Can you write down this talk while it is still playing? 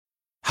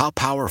How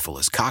powerful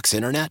is Cox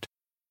Internet?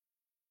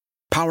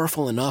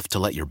 Powerful enough to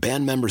let your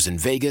band members in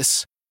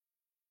Vegas,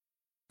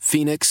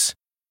 Phoenix,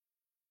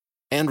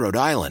 and Rhode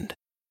Island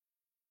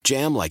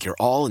jam like you're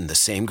all in the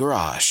same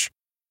garage.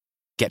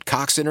 Get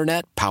Cox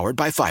Internet powered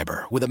by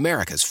fiber with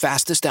America's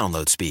fastest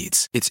download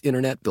speeds. It's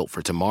internet built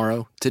for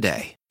tomorrow,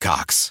 today.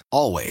 Cox,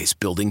 always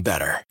building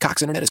better.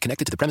 Cox Internet is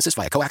connected to the premises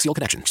via coaxial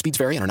connection. Speeds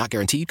vary and are not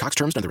guaranteed. Cox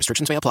terms and other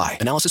restrictions may apply.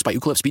 Analysis by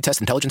Ookla Speed Test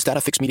Intelligence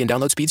Data. Fixed median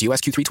download speeds. US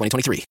Q3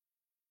 2023.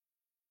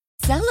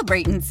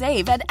 Celebrate and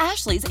save at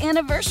Ashley's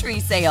Anniversary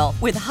Sale.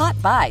 With Hot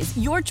Buys,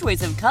 your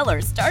choice of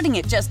colors starting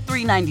at just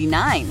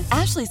 $3.99.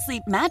 Ashley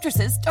Sleep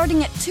mattresses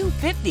starting at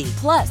 $2.50.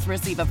 Plus,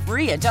 receive a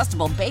free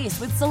adjustable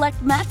base with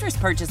select mattress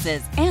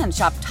purchases. And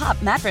shop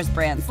top mattress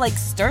brands like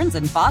Stearns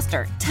 &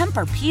 Foster,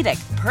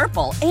 Tempur-Pedic,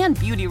 Purple, and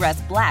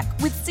Beautyrest Black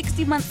with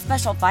 60-month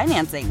special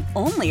financing.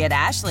 Only at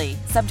Ashley.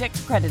 Subject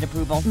to credit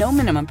approval. No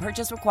minimum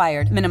purchase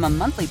required. Minimum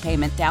monthly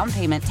payment, down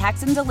payment,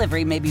 tax, and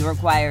delivery may be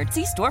required.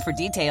 See store for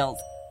details.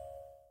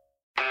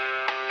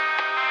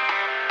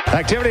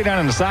 Activity down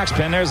in the Sox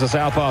pen. There's the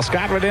southpaw,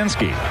 Scott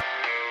Radinsky.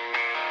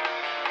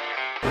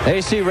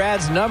 AC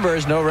Rad's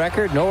numbers, no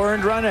record, no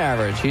earned run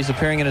average. He's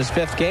appearing in his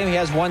fifth game. He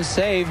has one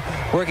save,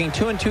 working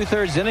 2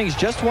 2/3 innings,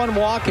 just one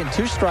walk and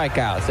 2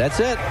 strikeouts. That's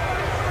it.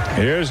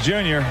 Here's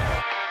Junior.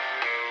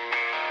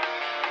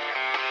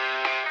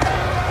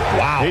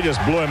 Wow. He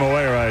just blew him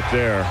away right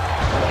there.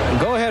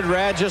 Go ahead,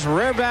 Rad. Just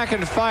rear back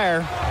and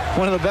fire.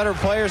 One of the better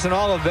players in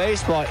all of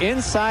baseball.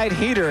 Inside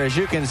heater, as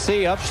you can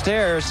see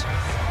upstairs.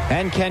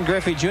 And Ken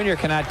Griffey Jr.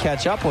 cannot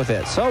catch up with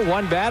it. So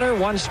 1 batter,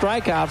 1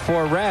 strikeout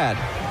for Rad.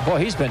 Boy,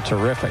 he's been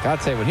terrific.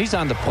 I'd say when he's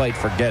on the plate,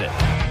 forget it.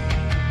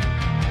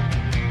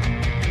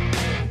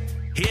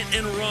 Hit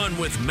and Run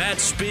with Matt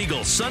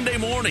Spiegel, Sunday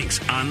mornings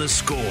on The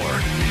Score.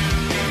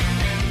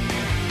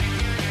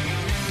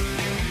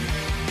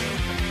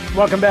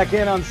 Welcome back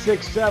in on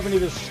 670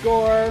 The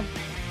Score.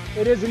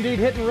 It is indeed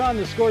Hit and Run,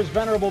 The Score's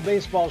venerable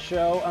baseball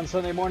show on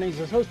Sunday mornings.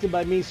 It's hosted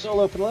by me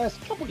solo for the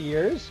last couple of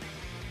years.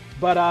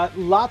 But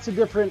lots of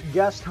different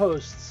guest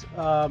hosts,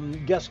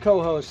 guest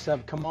co-hosts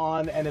have come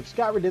on. And if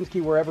Scott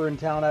Radinsky were ever in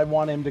town, I'd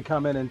want him to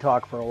come in and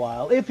talk for a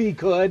while. If he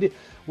could,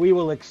 we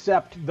will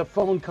accept the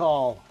phone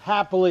call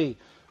happily,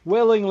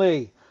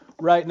 willingly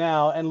right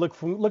now. And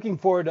looking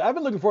forward to, I've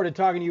been looking forward to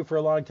talking to you for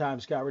a long time,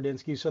 Scott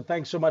Radinsky. So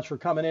thanks so much for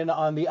coming in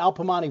on the Al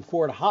Piemonte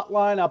Ford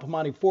hotline, Al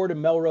Piemonte Ford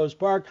in Melrose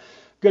Park.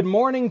 Good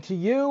morning to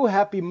you.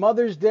 Happy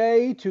Mother's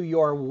Day to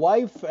your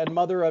wife and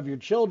mother of your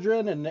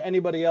children and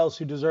anybody else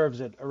who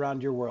deserves it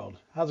around your world.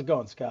 How's it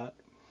going, Scott?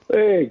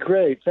 Hey,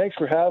 great. Thanks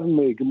for having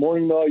me. Good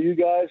morning to all you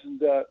guys. And,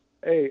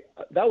 hey,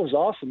 that was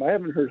awesome. I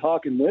haven't heard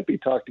Hawk and Limpy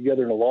talk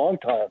together in a long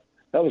time.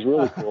 That was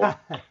really cool.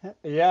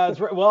 Yeah,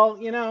 it's right. Well,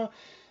 you know,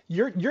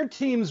 your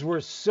teams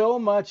were so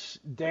much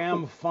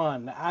damn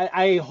fun.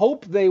 I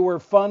hope they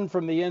were fun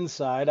from the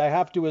inside. I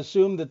have to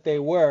assume that they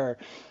were.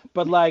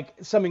 But, like,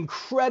 some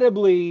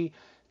incredibly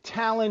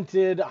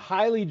talented,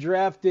 highly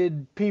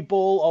drafted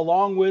people,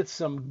 along with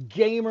some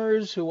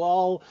gamers who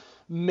all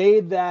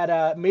made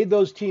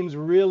those teams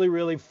really,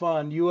 really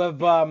fun. You have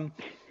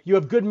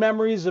good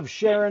memories of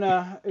sharing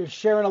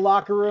a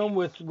locker room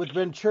with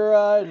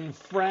Ventura and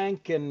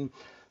Frank and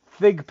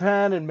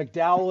Thigpen and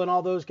McDowell and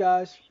all those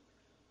guys.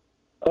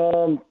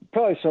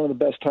 Probably some of the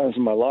best times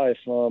of my life.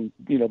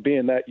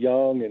 Being that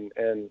young and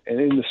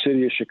in the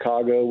city of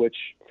Chicago, which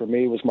for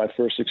me was my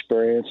first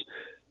experience.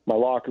 My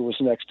locker was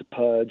next to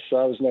Pudge, so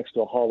I was next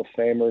to a Hall of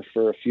Famer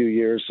for a few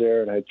years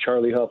there, and I had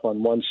Charlie Huff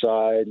on one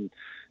side, and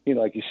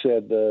like you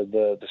said,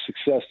 the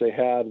success they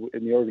had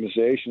in the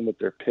organization with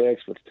their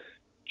picks, with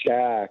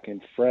Jack and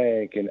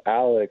Frank and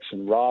Alex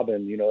and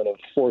Robin, in a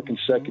 4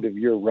 consecutive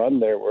year run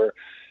there where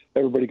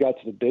everybody got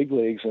to the big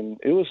leagues, and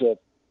it was a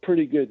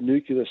pretty good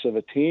nucleus of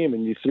a team,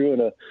 and you threw in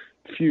a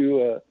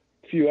few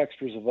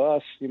extras of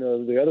us,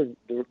 the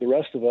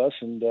rest of us,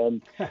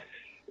 and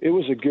it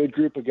was a good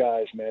group of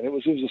guys, man. It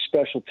was a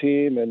special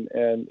team, and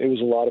it was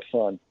a lot of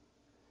fun.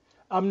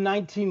 I'm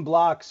 19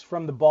 blocks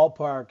from the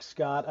ballpark,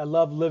 Scott. I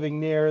love living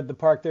near the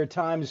park. There are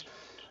times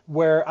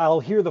where I'll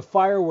hear the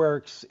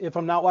fireworks. If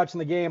I'm not watching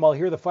the game, I'll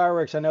hear the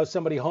fireworks. I know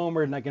somebody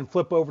homered, and I can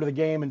flip over to the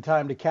game in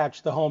time to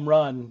catch the home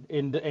run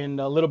in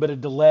a little bit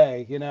of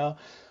delay,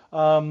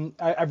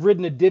 I've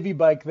ridden a divvy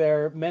bike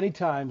there many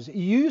times.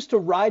 You used to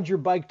ride your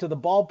bike to the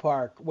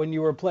ballpark when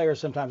you were a player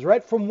sometimes,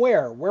 right? From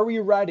where? Where were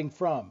you riding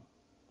from?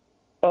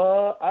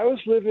 I was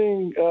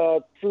living,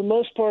 for the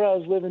most part, I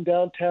was living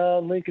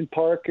downtown, Lincoln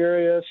Park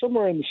area,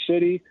 somewhere in the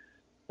city.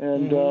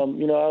 And,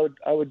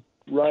 I would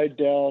ride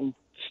down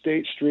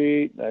State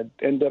Street. I'd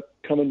end up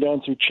coming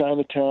down through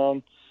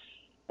Chinatown.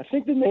 I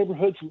think the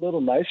neighborhood's a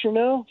little nicer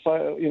now.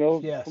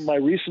 Yes. From my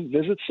recent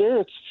visits there,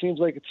 it seems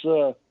like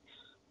it's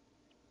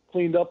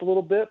cleaned up a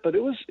little bit, but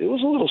it was a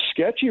little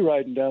sketchy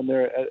riding down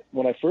there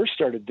when I first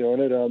started doing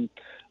it.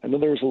 I know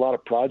there was a lot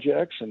of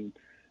projects, and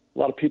a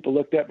lot of people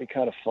looked at me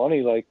kind of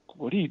funny, like,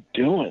 what are you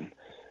doing?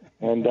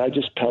 And I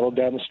just pedaled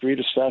down the street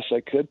as fast as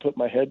I could, put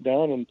my head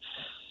down,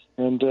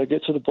 and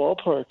get to the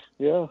ballpark.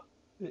 Yeah.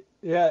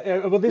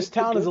 Yeah. Well, this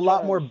town is a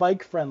lot more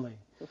bike friendly.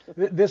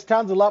 This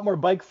town's a lot more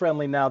bike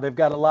friendly now. They've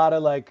got a lot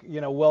of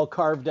well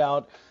carved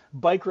out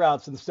bike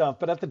routes and stuff.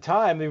 But at the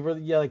time, they were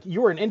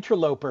you were an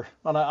interloper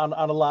on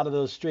a lot of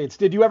those streets.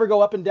 Did you ever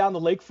go up and down the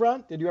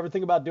lakefront? Did you ever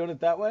think about doing it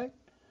that way?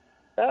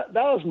 That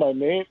was my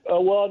main.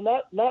 Well,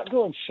 not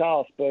going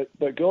south,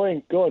 but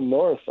going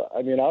north.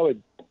 I mean,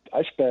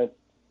 I spent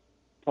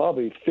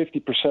probably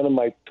 50% of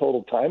my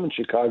total time in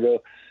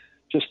Chicago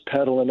just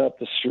pedaling up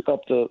the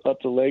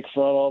lakefront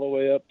all the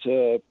way up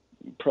to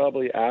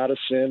probably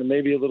Addison, and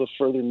maybe a little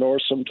further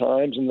north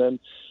sometimes, and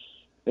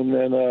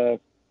then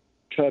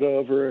cut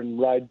over and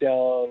ride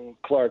down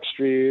Clark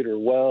Street or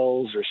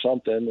Wells or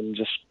something, and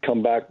just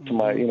come back to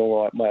my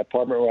my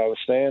apartment where I was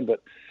staying.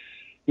 But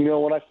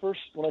when I first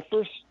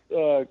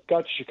got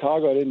to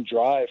Chicago, I didn't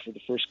drive for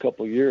the first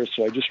couple of years,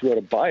 so I just rode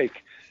a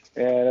bike.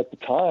 And at the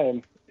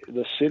time,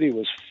 the city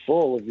was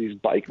full of these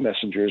bike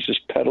messengers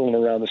just pedaling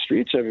around the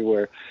streets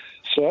everywhere.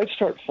 So I'd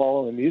start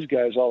following these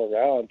guys all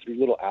around through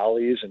little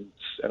alleys,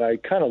 and I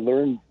kind of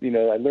learned,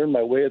 I learned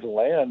my way of the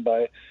land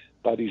by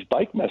these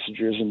bike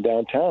messengers in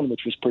downtown,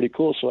 which was pretty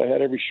cool. So I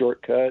had every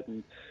shortcut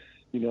and,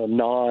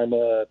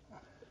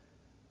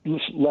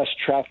 less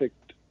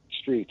trafficked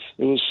streets.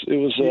 It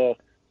was a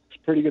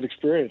pretty good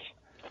experience.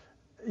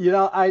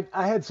 I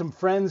had some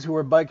friends who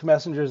were bike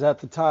messengers at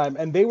the time,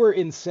 and they were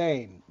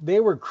insane. They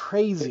were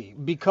crazy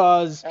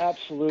because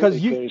absolutely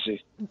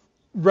crazy.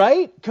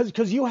 Right?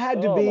 Because you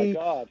had to be my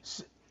God.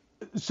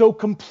 So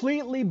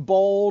completely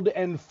bold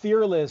and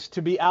fearless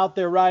to be out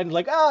there riding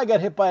like, I got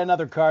hit by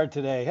another car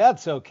today.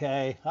 That's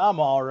okay.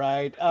 I'm all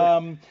right.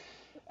 I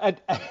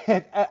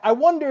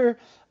wonder,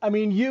 I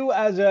mean, you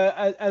as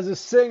a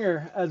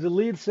singer, as a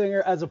lead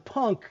singer, as a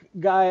punk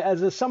guy,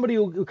 as somebody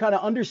who kind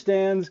of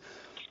understands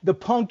the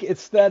punk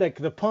aesthetic,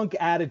 the punk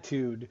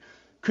attitude,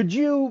 could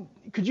you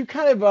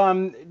kind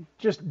of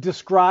just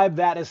describe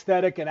that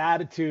aesthetic and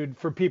attitude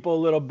for people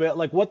a little bit,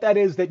 like what that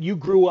is that you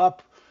grew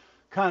up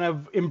kind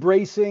of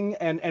embracing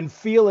and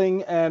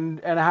feeling,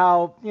 and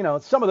how,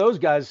 some of those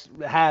guys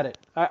had it.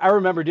 I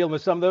remember dealing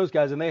with some of those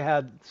guys, and they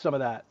had some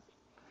of that.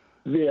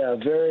 Yeah,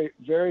 very,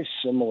 very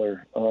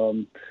similar.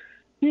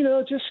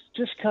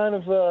 Just kind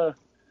of,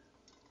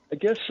 I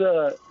guess,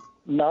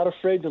 not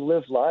afraid to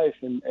live life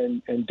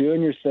and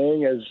doing your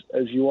thing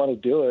as you want to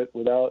do it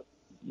without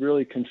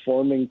really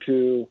conforming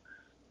to.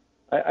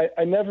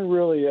 I never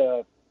really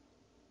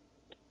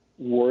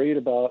worried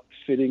about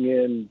fitting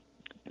in,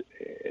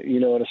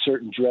 in a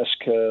certain dress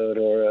code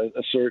or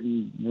a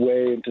certain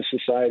way into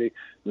society.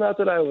 Not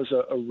that I was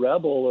a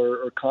rebel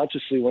or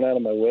consciously went out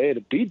of my way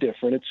to be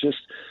different. It's just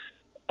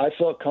I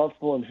felt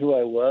comfortable in who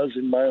I was,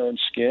 in my own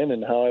skin,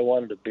 and how I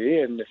wanted to be.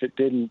 And if it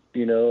didn't,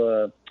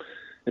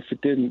 if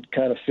it didn't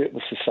kind of fit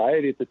with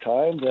society at the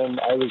time, then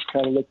I was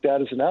kind of looked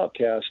at as an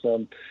outcast.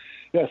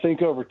 I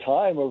think over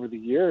time, over the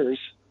years,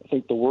 I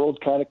think the world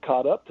kind of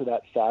caught up to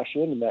that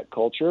fashion and that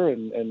culture,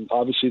 and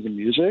obviously the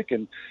music,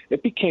 and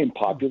it became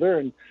popular.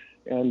 And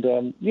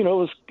it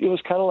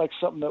was kind of like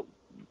something that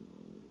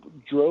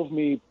drove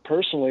me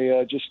personally,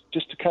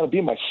 just to kind of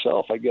be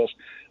myself, I guess.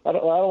 I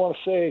don't want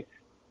to say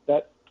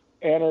that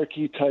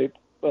anarchy type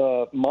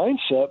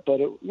mindset, but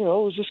it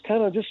was just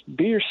kind of just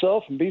be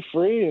yourself and be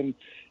free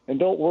and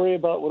don't worry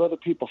about what other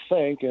people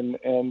think.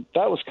 And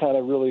that was kind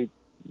of really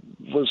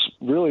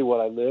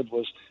what I lived,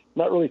 was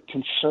not really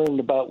concerned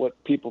about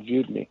what people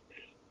viewed me.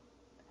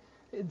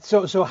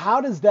 So how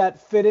does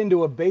that fit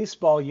into a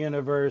baseball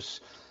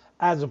universe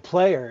as a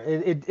player?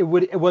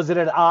 Was it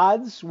at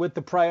odds with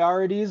the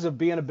priorities of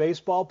being a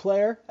baseball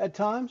player at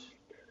times?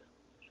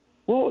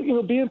 Well,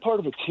 being part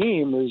of a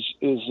team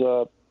is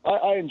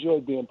I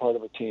enjoyed being part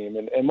of a team.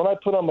 And when I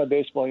put on my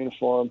baseball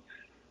uniform,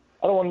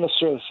 I don't want to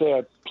necessarily say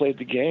I played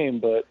the game,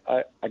 but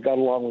I got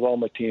along with all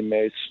my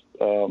teammates.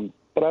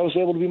 But I was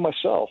able to be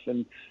myself.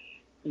 And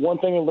one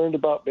thing I learned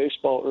about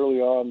baseball early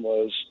on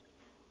was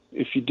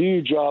if you do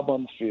your job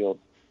on the field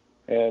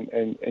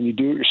and you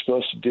do what you're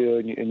supposed to do,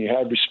 and you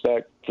have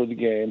respect for the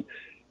game,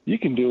 you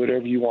can do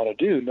whatever you want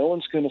to do. No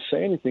one's going to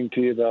say anything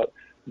to you about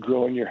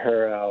growing your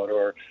hair out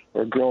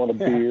or growing a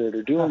beard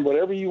or doing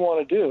whatever you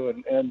want to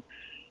do.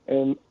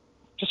 And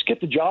just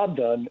get the job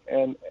done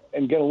and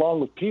get along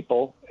with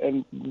people.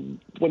 And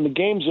when the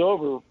game's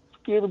over,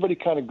 everybody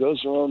kind of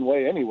goes their own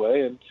way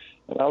anyway. And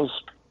I was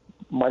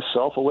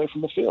myself away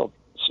from the field.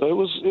 So it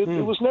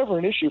was never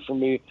an issue for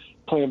me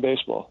playing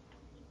baseball.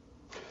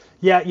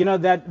 Yeah,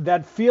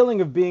 that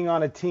feeling of being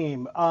on a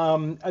team.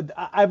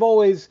 I've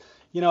always,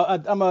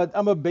 I'm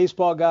a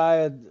baseball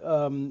guy,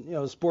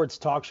 sports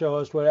talk show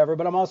host, whatever.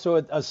 But I'm also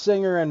a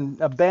singer and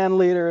a band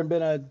leader, and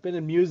been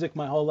in music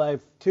my whole life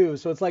too.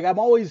 So it's like I'm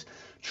always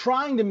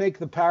trying to make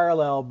the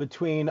parallel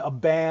between a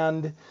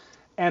band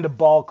and a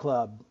ball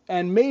club.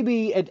 And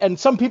maybe, and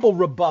some people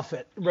rebuff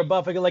it,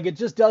 like it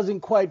just doesn't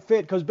quite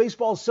fit because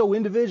baseball is so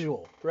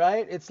individual,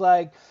 right? It's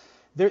like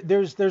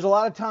there's a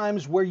lot of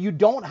times where you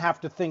don't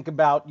have to think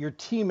about your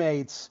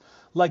teammates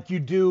like you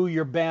do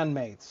your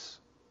bandmates,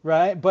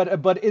 right?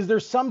 But is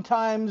there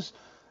sometimes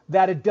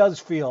that it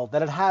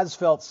has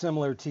felt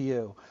similar to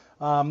you?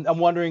 I'm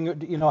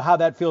wondering, how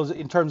that feels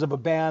in terms of a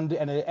band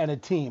and a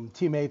team,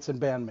 teammates and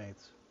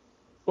bandmates.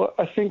 Well,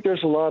 I think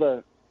there's a lot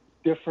of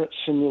different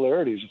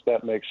similarities, if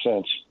that makes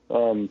sense.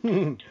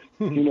 You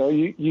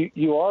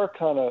are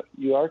kind of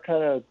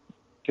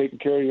taking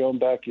care of your own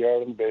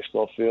backyard on the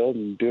baseball field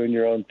and doing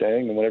your own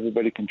thing. And when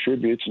everybody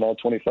contributes and all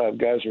 25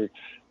 guys are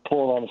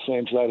pulling on the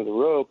same side of the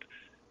rope,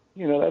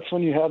 that's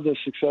when you have those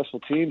successful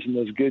teams and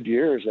those good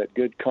years, that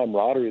good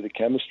camaraderie, the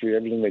chemistry,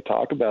 everything they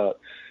talk about.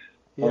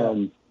 Yeah.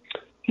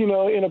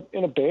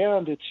 In a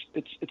band,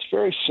 it's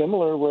very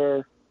similar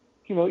where,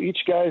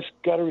 each guy's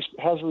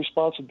has a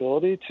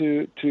responsibility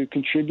to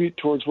contribute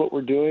towards what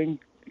we're doing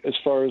as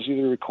far as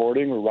either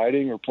recording or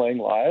writing or playing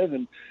live,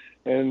 and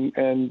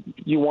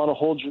you want to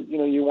hold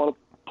you want to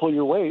pull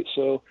your weight.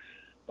 So,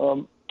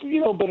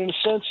 but in a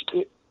sense,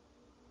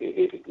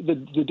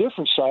 the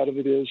different side of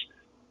it is,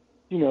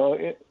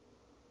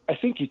 I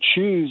think you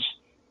choose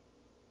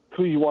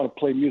who you want to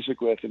play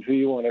music with and who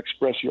you want to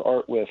express your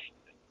art with.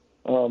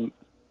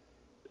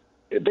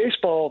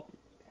 Baseball,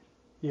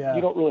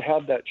 you don't really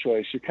have that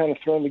choice. You're kind of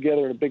thrown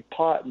together in a big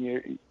pot, and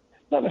you're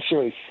not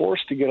necessarily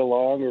forced to get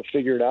along or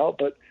figure it out,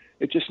 but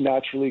it just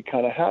naturally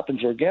kind of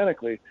happens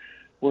organically.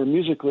 Where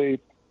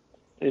musically,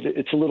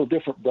 it's a little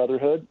different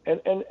brotherhood,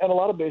 and a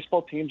lot of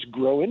baseball teams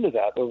grow into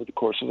that over the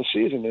course of a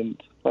season.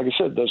 And like I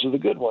said, those are the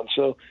good ones.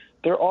 So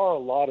there are a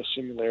lot of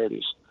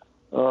similarities,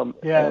 and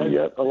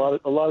yet a lot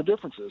of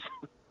differences.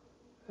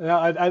 No,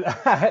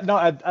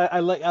 I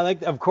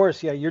like. Of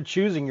course, you're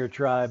choosing your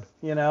tribe,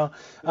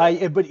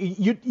 But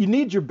you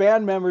need your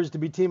band members to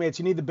be teammates.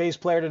 You need the bass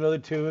player to know the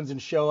tunes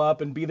and show up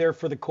and be there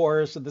for the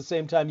chorus at the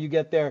same time you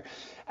get there.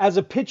 As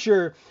a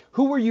pitcher,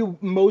 who were you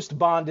most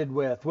bonded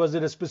with? Was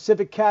it a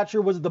specific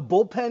catcher? Was it the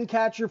bullpen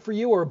catcher for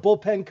you, or a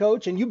bullpen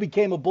coach? And you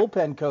became a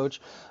bullpen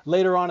coach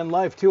later on in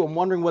life too. I'm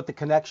wondering what the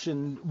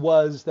connection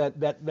was that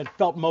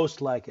felt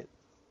most like it.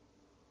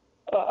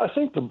 I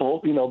think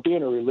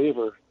being a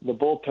reliever, the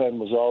bullpen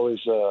was always,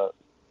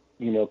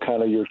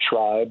 kind of your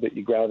tribe that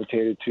you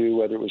gravitated to,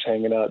 whether it was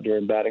hanging out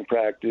during batting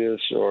practice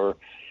or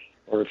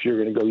if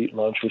you're going to go eat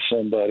lunch with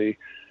somebody.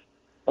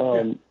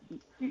 Certainly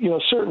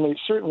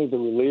the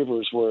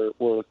relievers were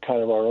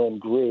kind of our own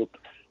group,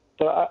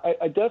 but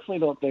I definitely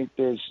don't think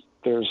there's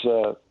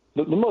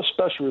the most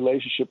special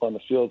relationship on the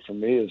field for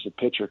me is the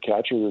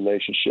pitcher-catcher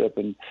relationship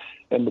and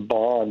the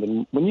bond.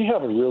 And when you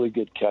have a really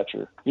good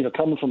catcher,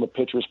 coming from a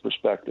pitcher's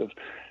perspective,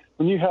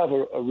 when you have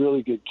a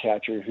really good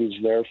catcher who's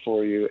there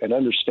for you and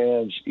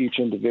understands each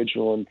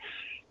individual and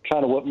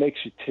kind of what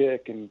makes you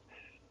tick and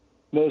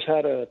knows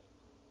how to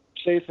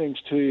say things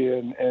to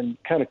you and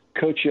kind of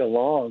coach you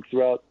along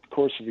throughout the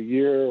course of a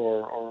year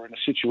or in a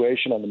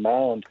situation on the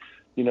mound,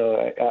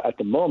 at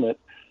the moment,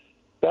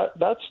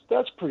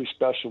 that's pretty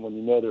special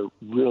when they're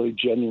really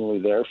genuinely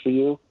there for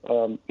you.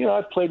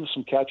 I've played with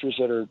some catchers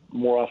that are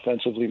more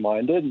offensively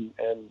minded,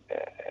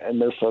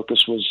 and their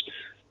focus was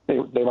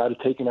they might have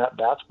taken at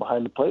bats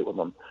behind the plate with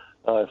them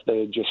if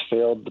they had just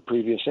failed the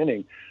previous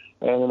inning.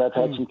 And then I've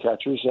had some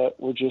catchers that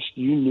were just,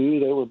 you knew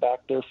they were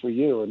back there for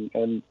you.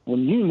 And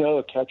when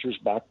a catcher's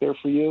back there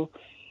for you,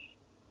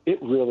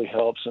 it really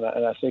helps. And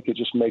I think it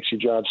just makes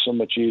your job so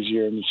much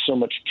easier and so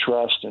much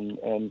trust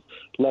and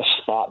less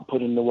thought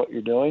put into what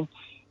you're doing.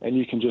 And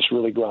you can just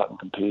really go out and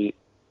compete.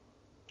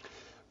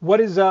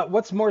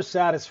 What's more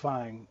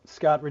satisfying,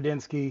 Scott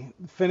Radinsky,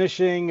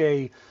 finishing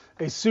a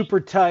super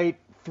tight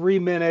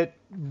 3-minute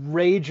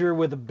rager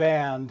with a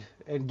band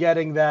and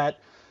getting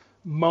that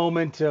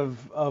moment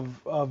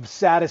of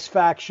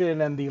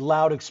satisfaction and the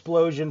loud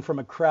explosion from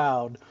a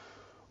crowd,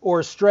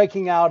 or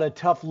striking out a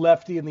tough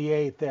lefty in the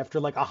 8th after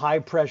like a high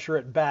pressure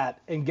at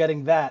bat and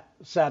getting that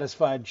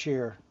satisfied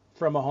cheer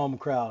from a home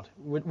crowd?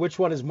 Which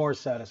one is more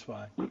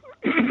satisfying?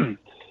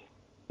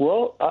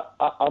 Well,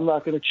 I'm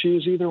not going to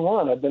choose either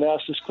one. I've been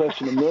asked this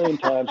question a million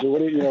times.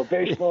 Or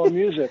baseball and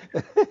music.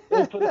 Let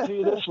me put it to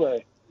you this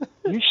way.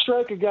 You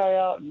strike a guy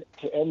out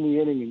to end the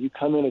inning and you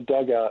come in a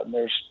dugout and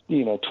there's,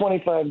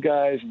 25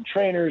 guys and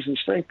trainers and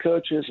strength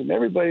coaches and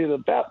everybody, the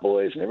bat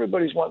boys, and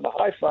everybody's wanting to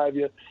high five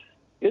you.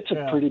 It's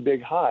a pretty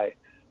big high.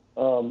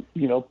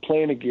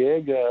 Playing a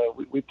gig,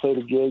 we played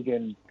a gig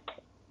in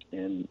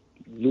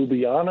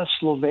Ljubljana,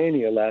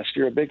 Slovenia last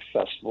year, a big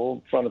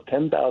festival in front of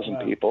 10,000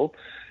 people.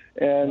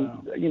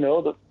 And,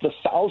 the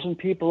 1,000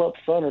 people up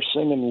front are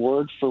singing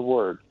word for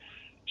word.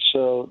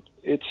 So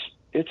it's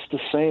the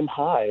same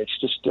high. It's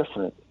just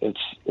different.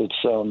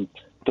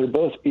 They're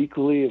both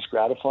equally as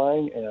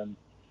gratifying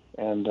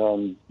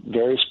and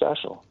very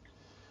special.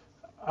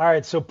 All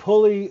right. So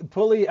Pulley,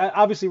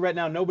 obviously right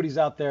now, nobody's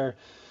out there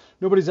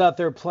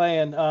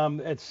playing.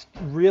 It's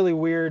really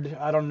weird.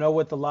 I don't know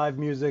what the live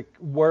music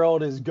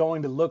world is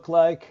going to look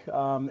like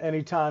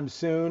anytime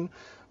soon.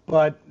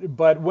 But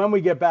when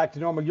we get back to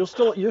normal,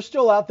 you're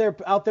still out there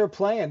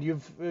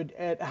playing.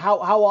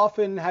 How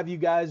often have you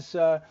guys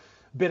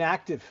been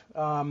active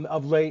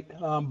of late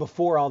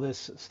before all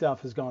this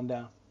stuff has gone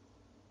down?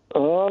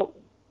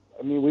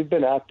 We've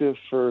been active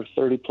for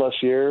 30 plus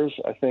years.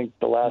 I think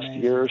the last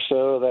year or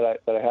so that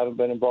I haven't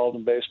been involved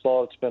in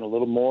baseball, it's been a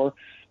little more.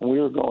 And we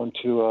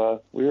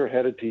were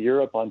headed to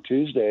Europe on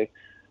Tuesday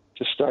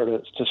to start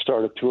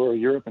a tour of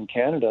Europe and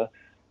Canada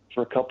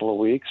for a couple of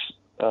weeks.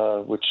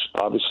 which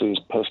obviously is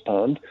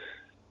postponed.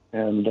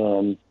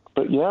 And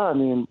but yeah, I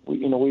mean,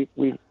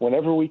 we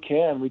whenever we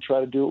can, we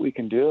try to do what we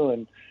can do.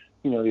 And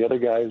the other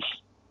guys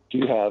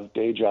do have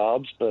day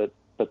jobs, but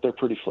they're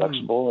pretty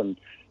flexible.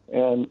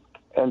 And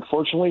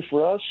fortunately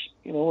for us,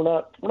 we're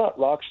not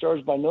rock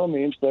stars by no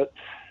means, but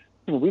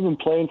we've been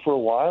playing for a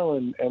while,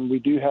 and we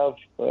do have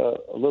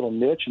a little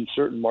niche in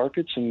certain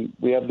markets, and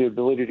we have the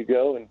ability to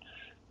go and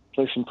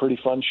play some pretty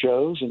fun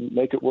shows and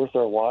make it worth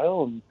our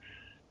while.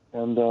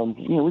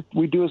 And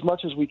we do as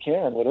much as we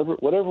can.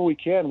 Whatever we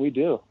can, we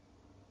do.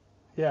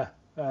 Yeah,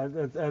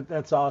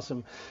 that's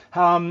awesome.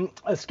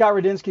 Scott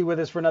Radinsky with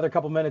us for another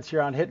couple minutes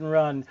here on Hit and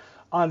Run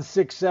on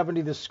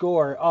 670 The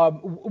Score.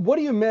 What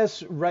do you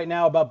miss right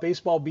now about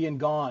baseball being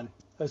gone,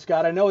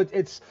 Scott? I know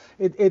it's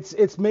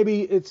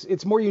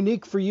more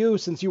unique for you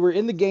since you were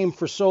in the game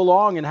for so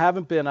long and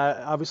haven't been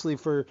obviously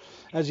for,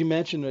 as you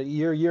mentioned, a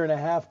year and a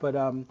half. But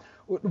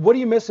what do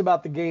you miss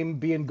about the game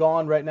being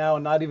gone right now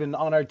and not even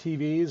on our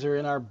TVs or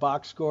in our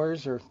box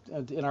scores or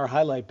in our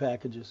highlight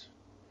packages?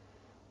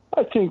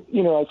 I think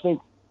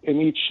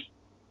in each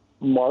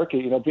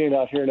market, being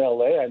out here in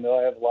LA, I know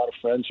I have a lot of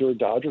friends who are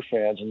Dodger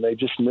fans, and they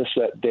just miss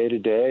that day to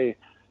day.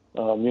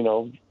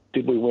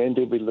 Did we win?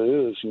 Did we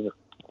lose?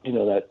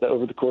 That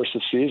over the course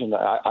of the season,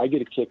 I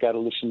get a kick out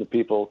of listening to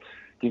people,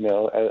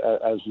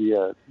 as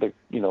the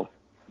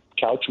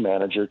couch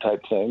manager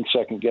type thing,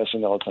 second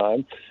guessing all the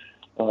time.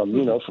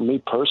 For me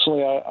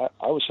personally,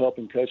 I was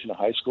helping coach in a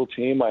high school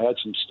team. I had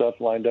some stuff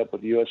lined up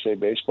with USA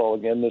Baseball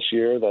again this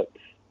year that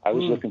I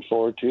was looking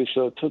forward to.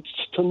 So to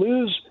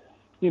lose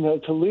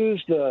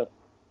the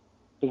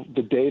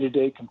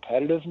day-to-day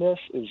competitiveness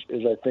is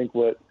I think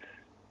what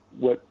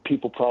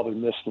people probably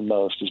miss the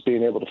most, is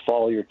being able to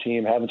follow your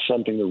team, having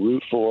something to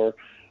root for,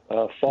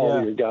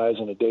 follow your guys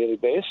on a daily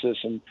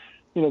basis, and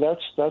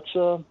that's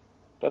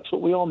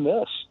what we all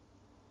miss.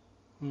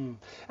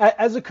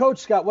 As a coach,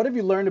 Scott, what have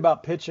you learned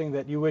about pitching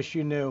that you wish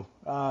you knew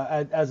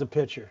as a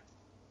pitcher?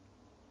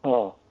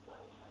 Oh,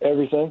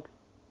 everything.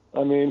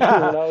 I mean, when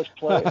I was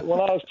playing, I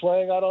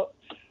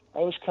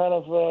was kind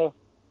of,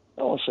 I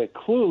don't want to say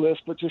clueless,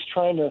 but just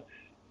trying to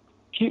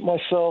keep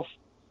myself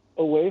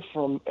away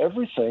from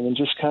everything and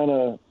just kind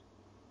of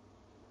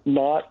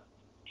not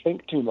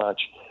think too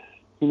much.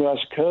 As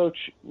a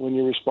coach, when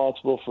you're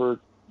responsible for,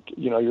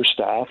 your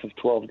staff of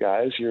 12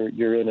 guys,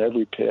 you're in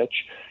every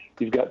pitch.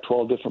 You've got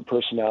 12 different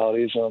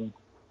personalities.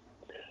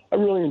 I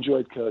really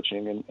enjoyed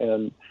coaching,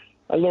 and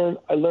I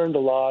learned a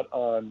lot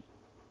on,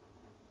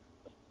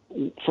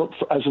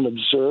 as an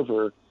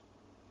observer,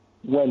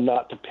 when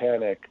not to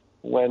panic,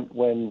 when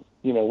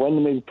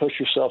to maybe push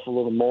yourself a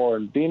little more,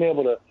 and being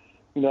able to,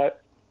 I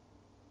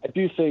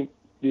do think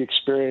the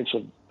experience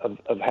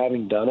of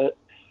having done it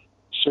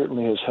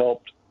certainly has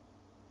helped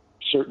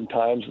certain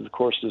times in the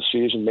course of the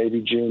season,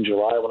 maybe June,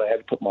 July, when I had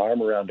to put my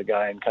arm around a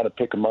guy and kind of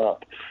pick him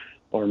up,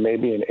 or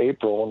maybe in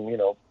April and,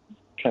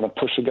 kind of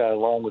push the guy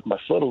along with my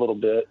foot a little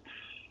bit,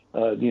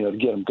 to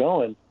get him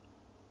going.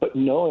 But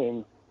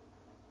knowing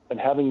and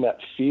having that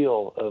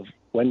feel of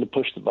when to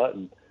push the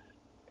button.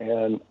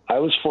 And I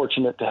was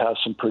fortunate to have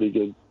some pretty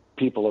good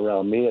people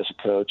around me as a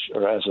coach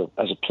or as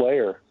a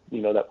player,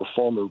 that were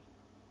former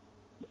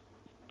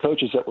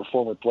coaches, that were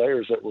former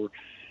players, that were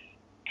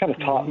kind of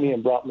taught me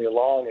and brought me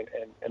along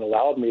and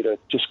allowed me to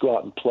just go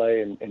out and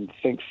play and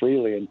think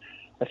freely. And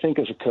I think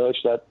as a coach,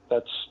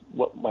 that's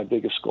what my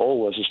biggest goal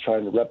was, is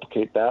trying to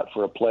replicate that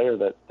for a player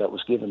that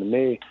was given to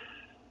me.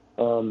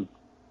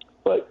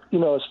 But,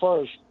 as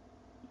far as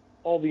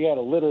all the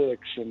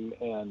analytics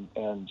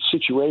and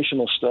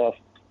situational stuff,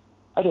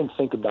 I didn't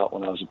think about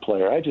when I was a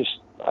player.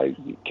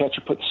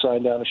 Catcher put the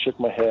sign down, I shook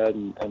my head,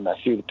 and I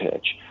threw the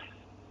pitch.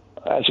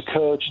 As a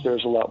coach,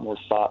 there's a lot more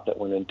thought that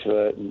went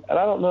into it, and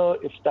I don't know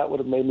if that would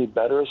have made me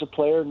better as a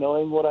player,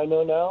 knowing what I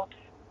know now.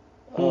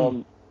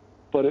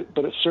 But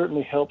it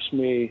certainly helps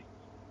me.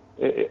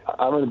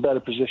 I'm in a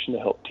better position to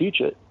help teach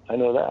it. I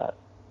know that.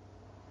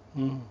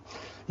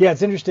 Yeah,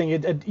 it's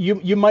interesting.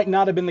 You might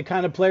not have been the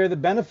kind of player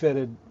that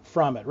benefited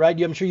from it, right?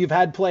 I'm sure you've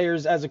had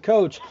players as a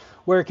coach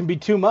where it can be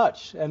too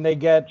much and they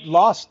get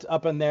lost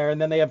up in there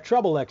and then they have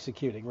trouble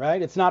executing,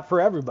 right? It's not for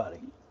everybody.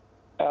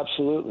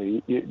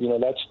 Absolutely.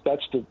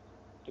 That's the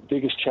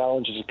biggest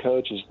challenge as a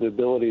coach, is the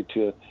ability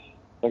to,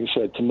 like I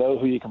said, to know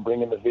who you can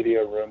bring in the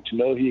video room, to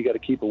know who you got to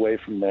keep away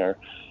from there,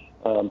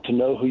 to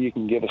know who you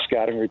can give a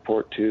scouting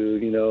report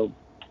to,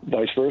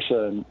 vice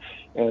versa.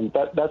 And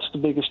that's the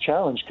biggest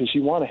challenge, because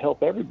you want to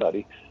help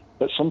everybody,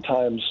 but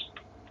sometimes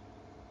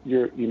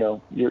you're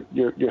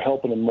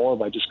helping them more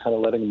by just kind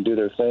of letting them do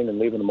their thing and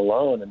leaving them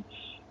alone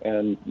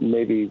and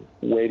maybe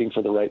waiting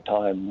for the right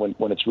time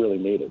when it's really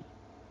needed.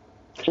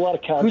 It's a lot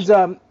of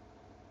counseling.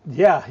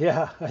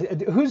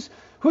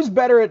 Who's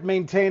better at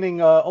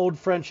maintaining old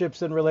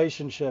friendships and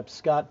relationships,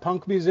 Scott?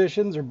 Punk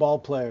musicians or ball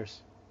players?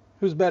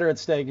 Who's better at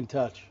staying in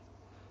touch?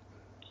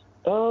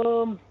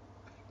 I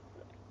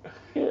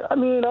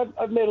mean,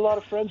 I've made a lot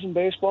of friends in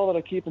baseball that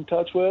I keep in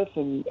touch with,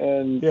 and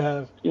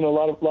a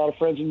lot of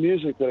friends in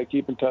music that I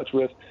keep in touch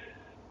with.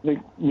 I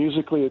think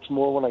musically, it's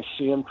more when I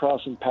see them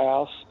crossing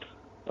paths.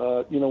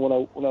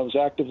 when I was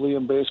actively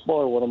in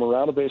baseball or when I'm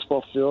around a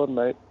baseball field, and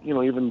I,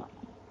 even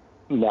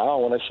now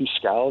when I see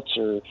scouts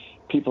or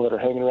people that are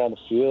hanging around the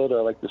field,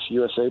 or like this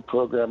USA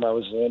program I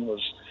was in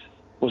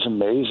was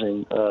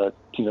amazing.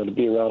 To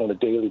be around on a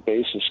daily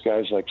basis,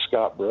 guys like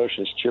Scott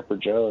Brocious, Chipper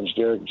Jones,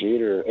 Derek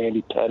Jeter,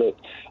 Andy Pettit.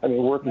 I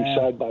mean, working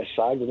side by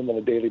side with them on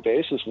a daily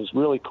basis was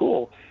really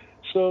cool.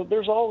 So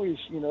there's always,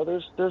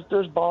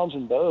 there's bonds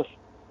in both.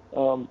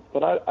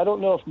 But I don't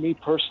know if me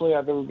personally,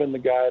 I've ever been the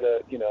guy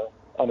to,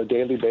 on a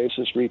daily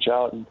basis reach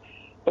out,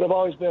 but I've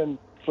always been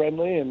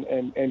friendly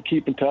and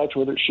keep in touch,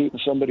 whether it's shooting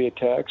somebody a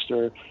text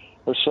or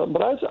something.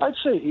 But I'd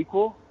say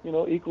equally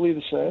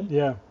the same.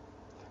 Yeah.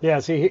 Yeah,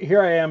 see,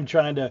 here I am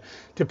trying to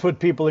put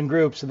people in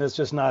groups, and that's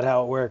just not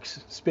how it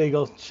works.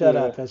 Spiegel, shut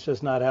up. That's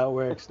just not how it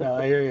works. No,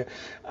 I hear you.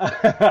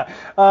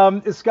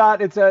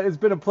 Scott, it's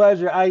been a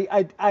pleasure.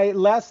 I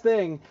last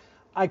thing,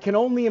 I can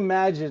only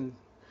imagine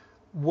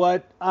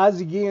what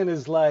Ozzie Guillen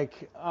is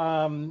like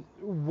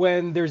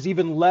when there's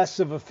even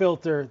less of a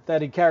filter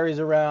that he carries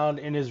around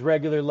in his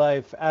regular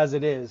life as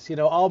it is.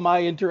 All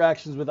my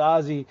interactions with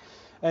Ozzie,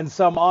 and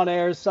some on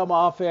air, some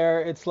off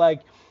air, it's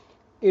like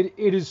it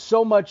is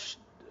so much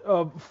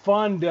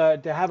fun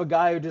to have a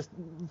guy who just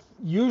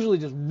usually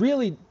just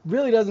really,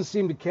 really doesn't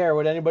seem to care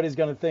what anybody's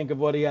going to think of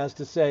what he has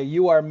to say.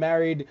 You are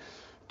married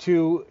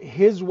to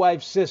his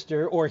wife's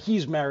sister, or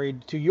he's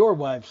married to your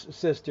wife's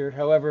sister.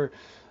 However,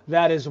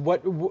 that is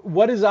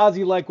what is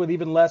Ozzie like with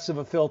even less of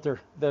a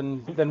filter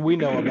than we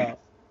know about?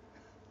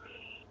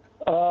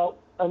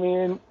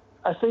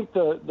 I think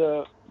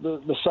the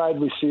side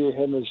we see of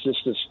him is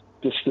just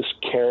this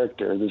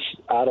character, this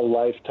out of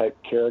life type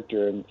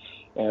character,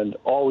 and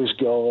always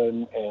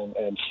going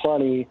and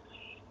funny.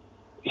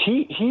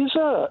 He's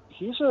a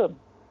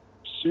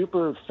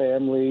super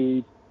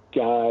family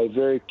guy,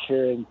 very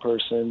caring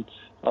person.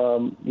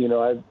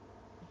 I've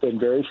been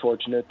very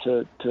fortunate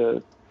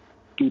to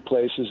be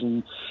places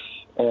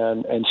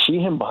and see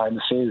him behind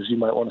the scenes, as you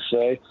might want to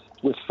say,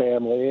 with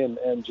family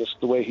and just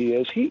the way he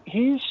is. He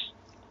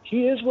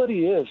is what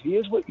he is. He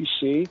is what you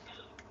see.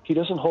 He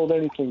doesn't hold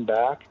anything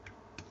back,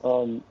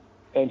 and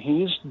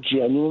he's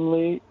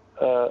genuinely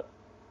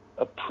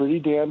a pretty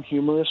damn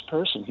humorous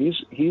person. He's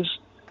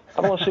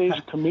I don't want to say he's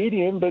a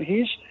comedian, but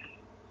he's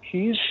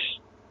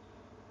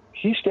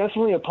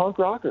definitely a punk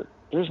rocker.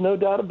 There's no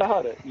doubt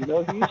about it.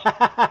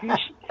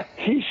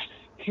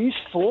 He's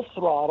full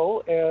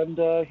throttle,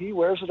 and he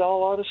wears it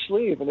all on his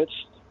sleeve. And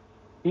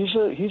he's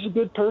a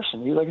good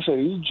person. Like I said,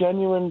 he's a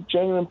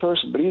genuine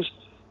person. But he's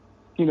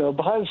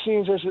behind the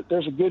scenes,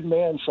 there's a good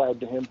man side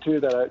to him too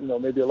that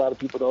maybe a lot of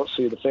people don't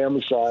see, the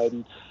family side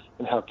and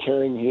how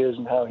caring he is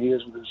and how he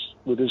is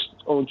with his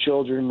own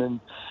children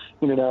and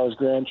now his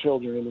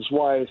grandchildren and his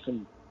wife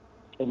and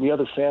the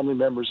other family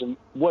members and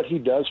what he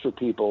does for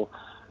people.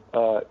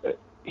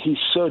 He's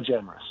so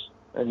generous,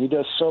 and he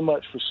does so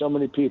much for so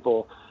many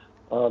people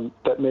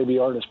that maybe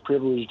aren't as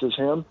privileged as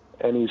him,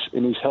 and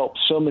he's helped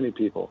so many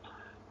people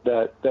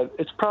that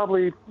it's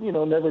probably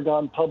never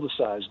gone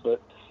publicized,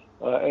 but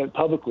and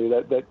publicly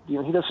that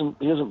he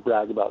doesn't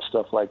brag about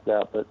stuff like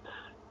that, but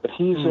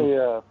he's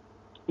a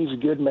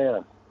good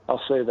man.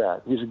 I'll say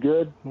that. He's a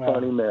good,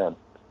 funny man.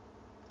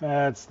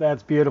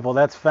 That's beautiful.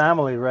 That's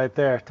family right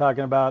there.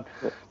 Talking about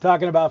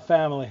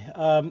family.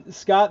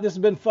 Scott, this has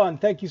been fun.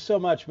 Thank you so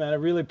much, man. I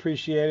really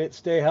appreciate it.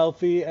 Stay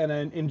healthy and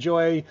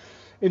enjoy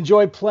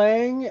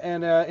playing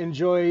and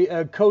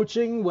enjoy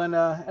coaching. And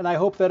I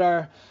hope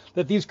that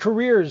these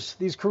careers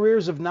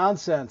of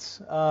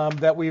nonsense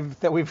that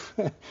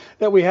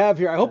we have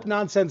here. I hope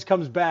nonsense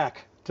comes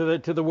back to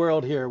the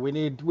world here. We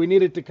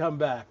need it to come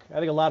back. I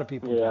think a lot of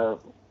people. Yeah.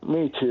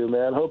 Me too,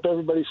 man. Hope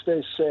everybody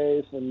stays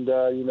safe, and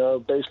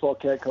baseball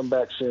can't come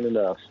back soon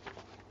enough.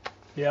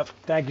 Yep.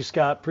 Thank you,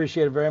 Scott.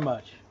 Appreciate it very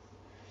much.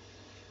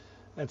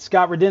 That's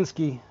Scott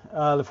Radinsky,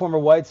 the former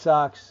White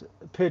Sox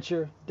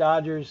pitcher,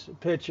 Dodgers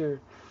pitcher,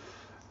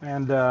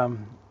 and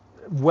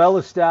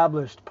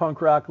well-established punk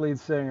rock lead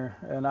singer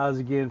and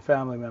Ozzie Guillen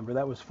family member.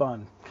 That was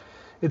fun.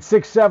 It's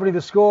 670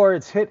 The Score.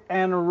 It's Hit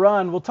and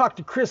Run. We'll talk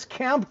to Chris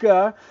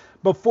Kamka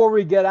before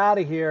we get out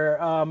of here.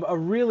 A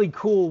really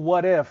cool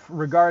what if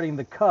regarding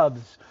the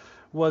Cubs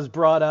was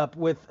brought up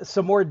with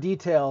some more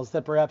details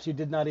that perhaps you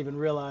did not even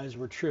realize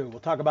were true. We'll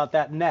talk about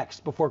that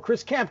next before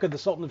Chris Kamka, the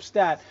Sultan of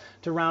Stat,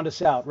 to round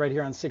us out right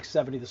here on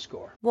 670 The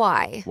Score.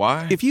 Why?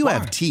 If you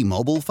have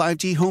T-Mobile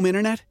 5G home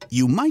internet,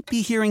 you might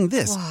be hearing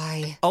this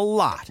Why? a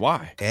lot.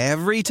 Why?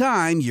 Every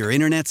time your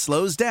internet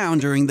slows down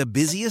during the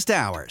busiest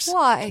hours.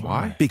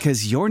 Why?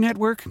 Because your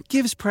network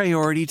gives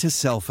priority to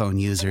cell phone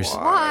users.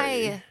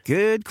 Why?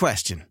 Good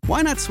question.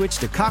 Why not switch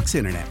to Cox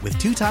Internet with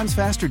 2 times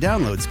faster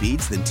download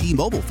speeds than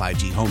T-Mobile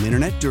 5G home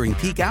internet during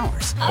peak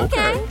hours?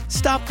 Okay.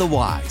 Stop the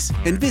whys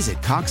and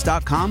visit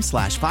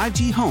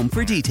cox.com/5G home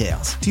for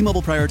details.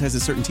 T-Mobile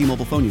prioritizes certain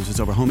T-Mobile phone users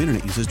over home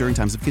internet users during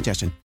times of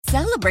congestion.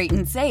 Celebrate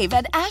and save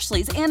at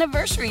Ashley's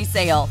Anniversary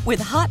Sale. With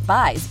Hot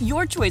Buys,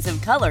 your choice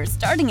of colors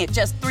starting at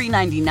just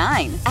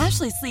 $3.99.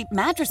 Ashley Sleep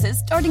mattresses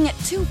starting at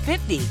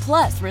 $2.50.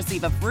 Plus,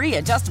 receive a free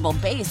adjustable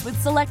base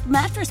with select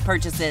mattress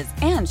purchases.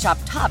 And shop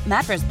top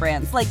mattress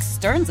brands like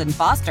Stearns &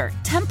 Foster,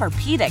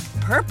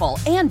 Tempur-Pedic, Purple,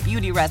 and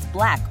Beautyrest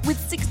Black with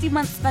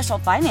 60-month special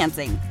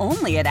financing.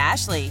 Only at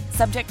Ashley.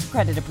 Subject to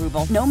credit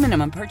approval. No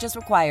minimum purchase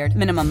required.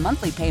 Minimum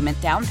monthly payment,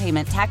 down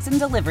payment, tax, and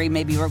delivery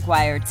may be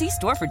required. See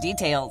store for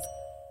details.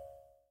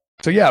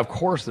 So yeah, of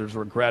course there's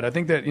regret. I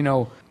think that,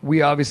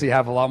 we obviously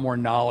have a lot more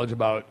knowledge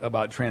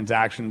about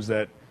transactions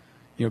that,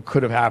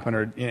 could have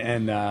happened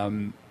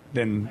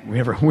than we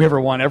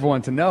ever want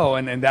everyone to know.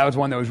 And that was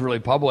one that was really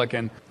public.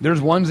 And there's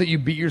ones that you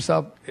beat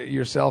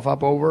yourself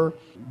up over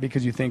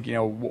because you think,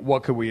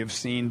 what could we have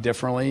seen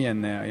differently?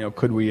 And,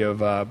 could we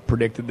have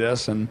predicted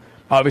this? And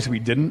obviously we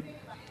didn't.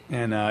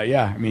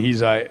 And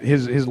he's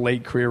his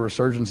late career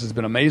resurgence has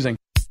been amazing.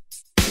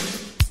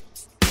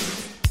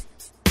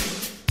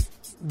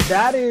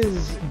 That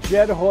is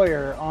Jed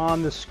Hoyer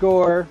on The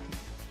Score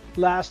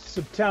last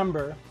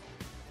September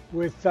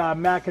with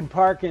Mack and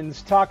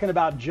Parkins talking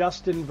about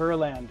Justin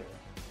Verlander.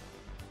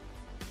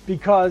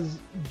 Because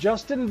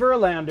Justin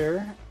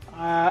Verlander,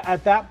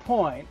 at that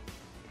point,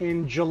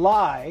 in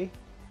July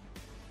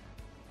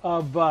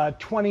of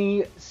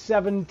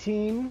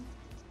 2017,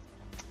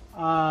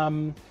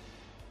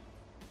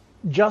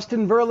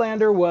 Justin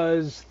Verlander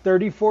was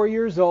 34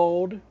 years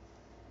old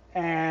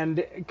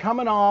and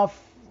coming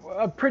off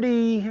a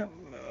pretty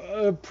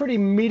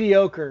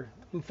mediocre,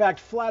 in fact,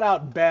 flat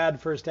out bad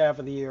first half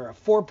of the year. A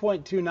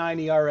 4.29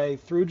 ERA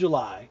through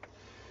July.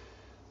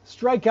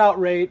 Strikeout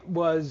rate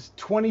was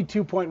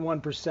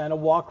 22.1%, a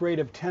walk rate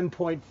of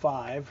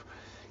 10.5.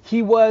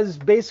 He was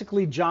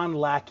basically John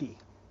Lackey,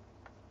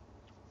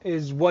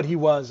 is what he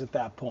was at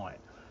that point.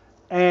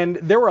 And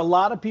there were a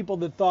lot of people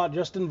that thought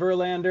Justin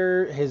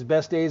Verlander, his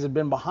best days had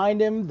been behind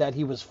him, that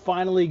he was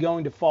finally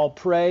going to fall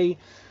prey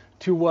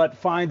to what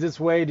finds its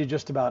way to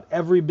just about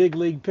every big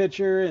league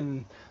pitcher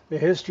in the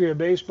history of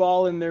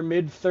baseball in their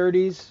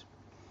mid-30s,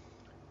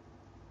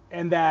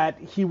 and that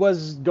he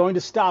was going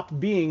to stop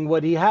being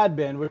what he had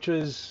been, which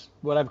is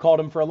what I've called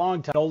him for a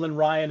long time, Nolan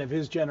Ryan of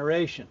his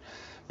generation.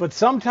 But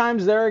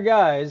sometimes there are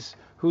guys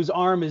whose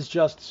arm is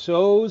just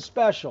so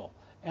special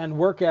and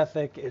work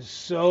ethic is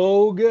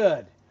so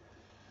good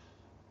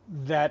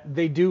that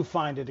they do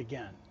find it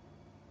again.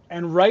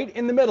 And right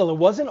in the middle, it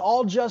wasn't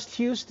all just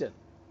Houston.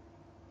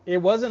 It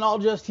wasn't all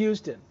just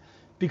Houston,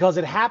 because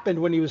it happened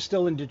when he was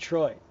still in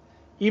Detroit.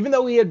 Even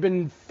though he had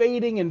been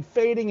fading,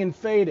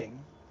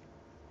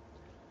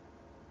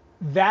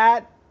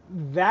 that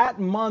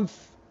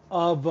month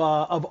of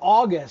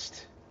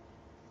August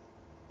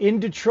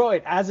in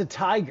Detroit as a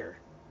Tiger,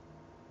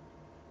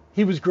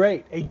 he was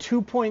great. A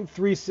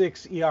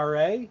 2.36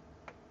 ERA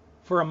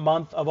for a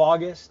month of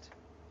August.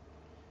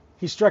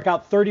 He struck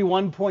out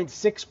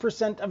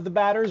 31.6% of the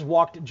batters,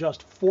 walked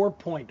just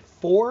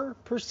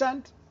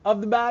 4.4% of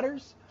the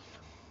batters.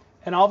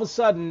 And all of a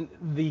sudden,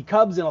 the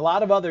Cubs and a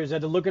lot of others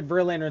had to look at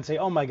Verlander and say,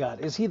 oh my God,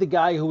 is he the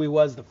guy who he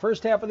was the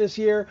first half of this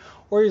year,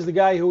 or is the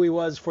guy who he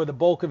was for the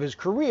bulk of his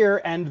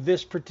career and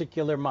this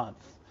particular month?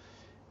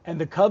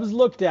 And the Cubs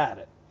looked at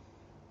it.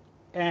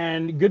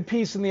 And good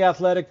piece in The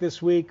Athletic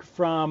this week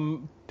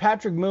from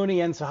Patrick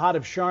Mooney and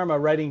Sahadev Sharma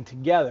writing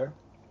together.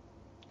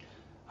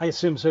 I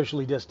assume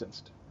socially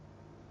distanced.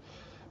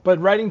 But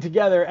writing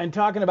together and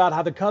talking about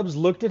how the Cubs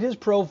looked at his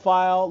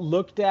profile,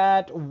 looked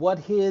at what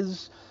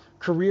his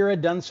career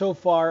had done so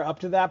far up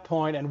to that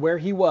point and where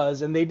he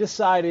was, and they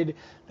decided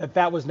that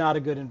that was not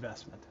a good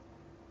investment.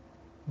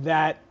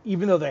 That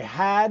even though they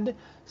had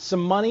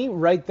some money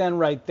right then,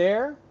 right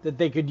there, that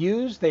they could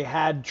use, they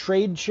had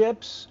trade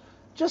chips,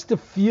 just a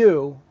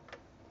few,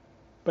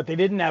 but they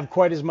didn't have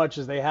quite as much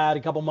as they had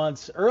a couple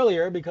months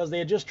earlier because they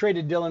had just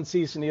traded Dylan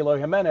Cease and Eloy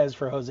Jimenez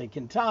for Jose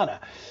Quintana.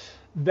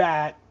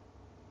 That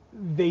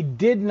they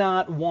did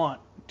not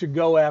want to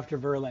go after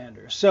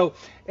Verlander. So,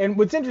 and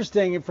what's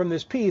interesting from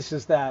this piece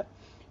is that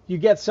you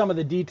get some of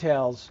the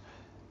details,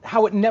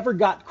 how it never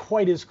got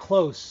quite as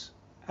close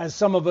as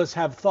some of us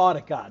have thought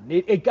it got.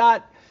 It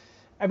got,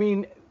 I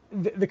mean,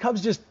 the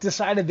Cubs just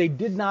decided they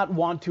did not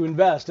want to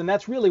invest. And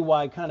that's really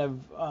why kind of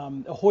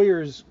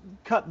Hoyer's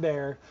cut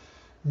there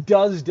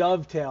does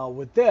dovetail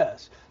with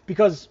this.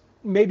 Because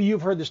maybe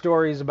you've heard the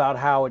stories about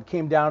how it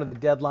came down to the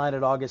deadline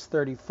at August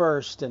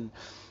 31st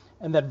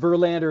and that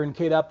Verlander and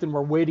Kate Upton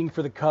were waiting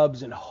for the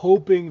Cubs and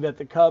hoping that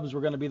the Cubs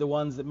were going to be the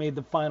ones that made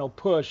the final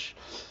push.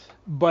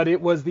 But it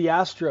was the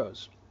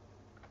Astros.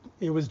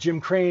 It was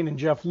Jim Crane and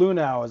Jeff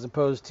Lunau as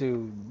opposed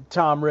to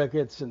Tom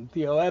Ricketts and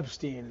Theo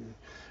Epstein and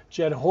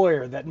Jed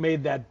Hoyer that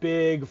made that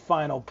big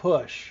final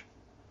push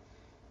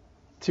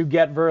to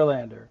get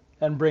Verlander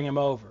and bring him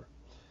over.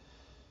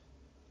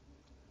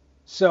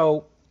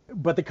 So,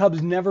 but the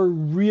Cubs never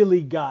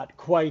really got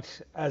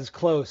quite as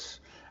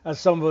close as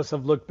some of us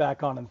have looked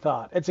back on and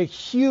thought. It's a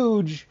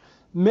huge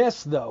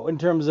miss, though, in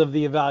terms of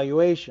the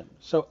evaluation.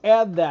 So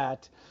add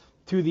that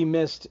to the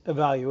missed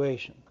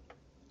evaluation.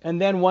 And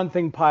then one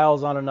thing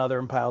piles on another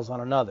and piles on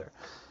another.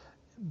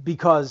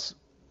 because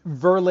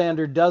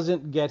Verlander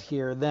doesn't get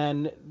here,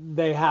 then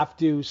they have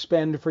to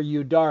spend for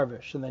Yu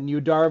Darvish. And then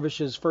Yu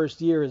Darvish's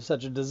first year is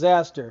such a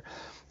disaster,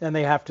 and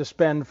they have to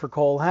spend for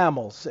Cole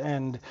Hamels.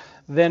 And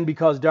then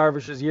because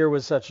Darvish's year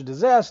was such a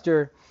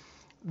disaster,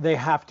 they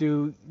have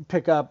to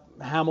pick up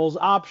Hamels'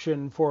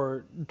 option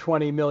for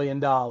 $20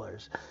 million.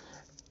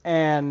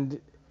 And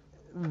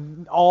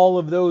all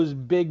of those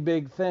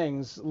big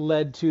things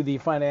led to the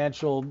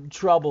financial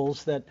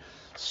troubles that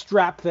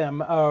strap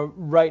them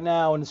right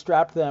now and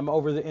strap them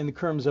in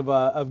terms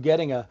of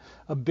getting a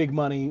big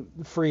money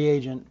free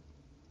agent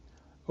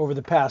over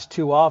the past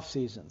 2 off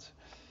seasons.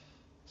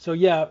 So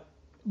yeah,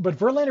 but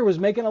Verlander was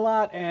making a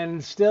lot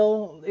and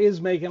still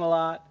is making a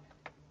lot.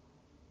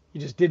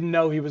 You just didn't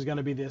know he was going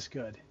to be this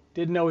good.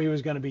 Didn't know he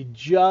was going to be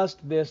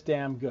just this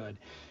damn good.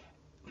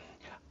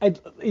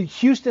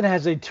 Houston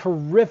has a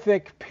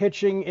terrific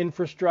pitching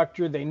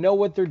infrastructure. They know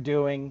what they're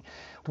doing.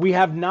 We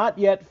have not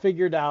yet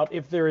figured out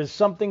if there is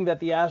something that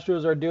the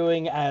Astros are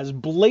doing as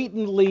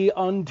blatantly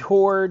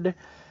untoward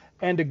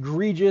and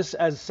egregious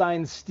as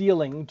sign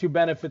stealing to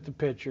benefit the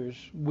pitchers.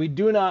 We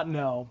do not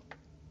know.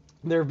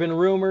 There have been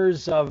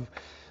rumors of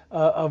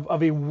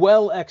a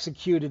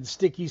well-executed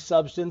sticky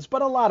substance,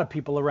 but a lot of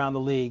people around the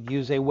league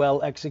use a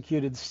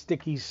well-executed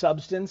sticky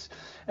substance.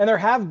 And there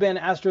have been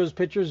Astros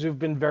pitchers who've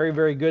been very,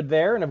 very good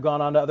there and have gone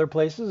on to other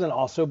places and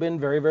also been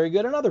very, very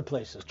good in other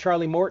places.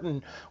 Charlie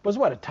Morton was,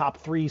 a top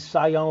 3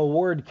 Cy Young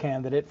Award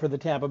candidate for the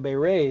Tampa Bay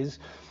Rays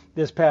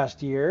this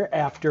past year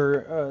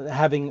after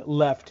having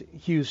left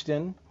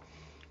Houston.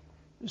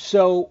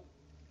 So,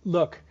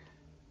 look,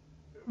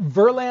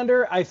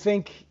 Verlander, I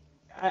think...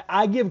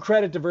 I give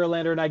credit to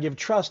Verlander and I give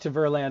trust to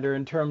Verlander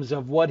in terms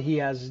of what he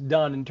has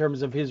done in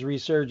terms of his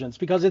resurgence,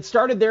 because it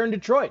started there in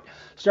Detroit,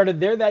 started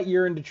there that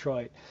year in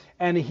Detroit.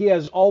 And he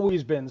has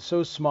always been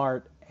so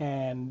smart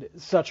and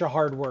such a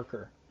hard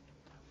worker.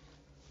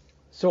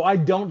 So I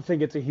don't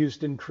think it's a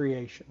Houston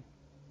creation.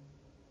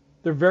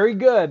 They're very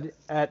good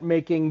at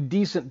making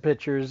decent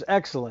pitchers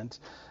excellent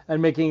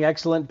and making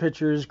excellent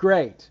pitchers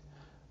great.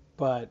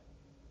 But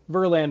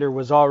Verlander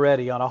was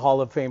already on a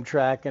Hall of Fame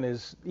track and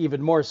is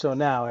even more so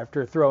now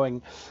after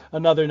throwing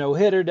another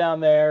no-hitter down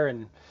there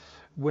and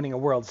winning a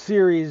World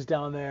Series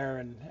down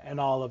there and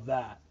all of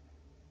that.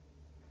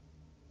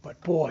 But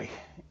boy,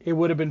 it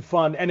would have been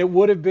fun, and it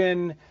would have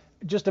been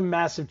just a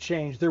massive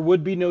change. There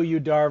would be no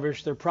Yu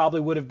Darvish. There probably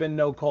would have been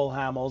no Cole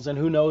Hamels, and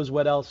who knows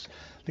what else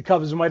the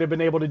Cubs might have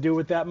been able to do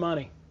with that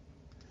money.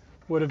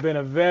 Would have been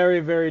a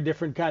very, very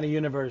different kind of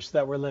universe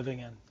that we're living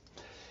in.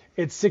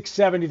 It's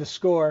 6:70 The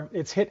Score.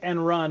 It's Hit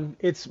and Run.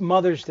 It's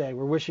Mother's Day.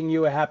 We're wishing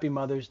you a happy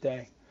Mother's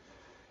Day.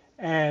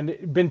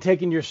 And been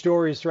taking your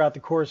stories throughout the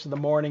course of the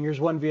morning.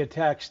 Here's one via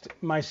text.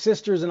 My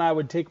sisters and I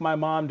would take my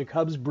mom to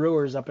Cubs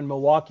Brewers up in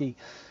Milwaukee,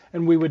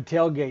 and we would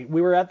tailgate.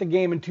 We were at the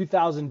game in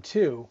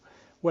 2002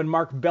 when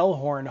Mark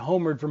Bellhorn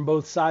homered from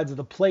both sides of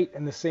the plate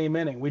in the same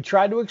inning. We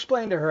tried to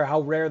explain to her how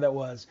rare that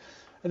was.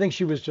 I think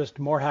she was just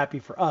more happy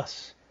for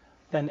us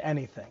than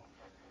anything.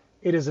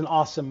 It is an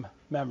awesome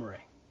memory.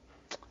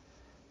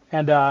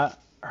 And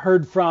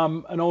heard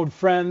from an old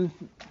friend,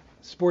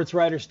 sports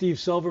writer Steve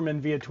Silverman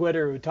via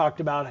Twitter, who talked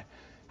about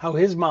how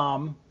his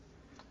mom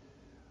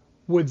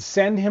would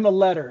send him a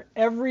letter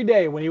every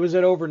day when he was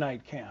at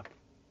overnight camp,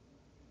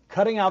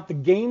 cutting out the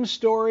game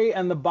story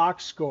and the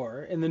box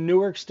score in the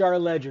Newark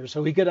Star-Ledger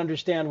so he could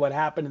understand what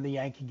happened in the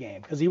Yankee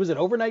game, because he was at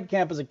overnight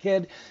camp as a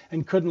kid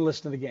and couldn't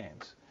listen to the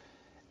games.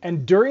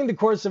 And during the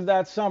course of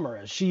that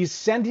summer, she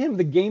sent him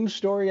the game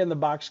story and the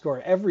box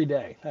score every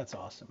day. That's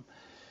awesome.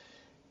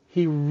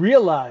 He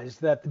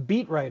realized that the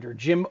beat writer,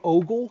 Jim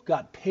Ogle,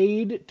 got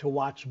paid to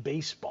watch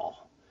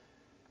baseball.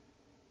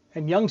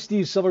 And young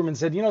Steve Silverman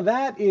said,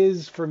 that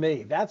is for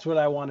me. That's what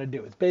I want to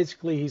do. It's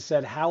basically, he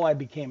said, how I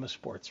became a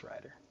sports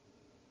writer.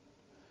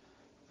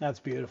 That's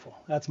beautiful.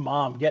 That's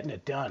mom getting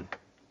it done.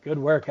 Good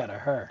work out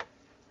of her.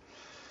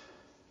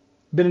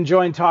 Been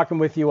enjoying talking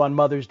with you on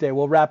Mother's Day.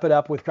 We'll wrap it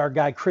up with our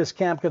guy Chris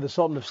Kamka, the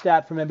Sultan of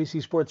Stat from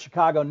NBC Sports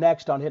Chicago,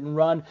 next on Hit and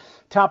Run.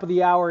 Top of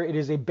the hour, it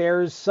is a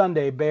Bears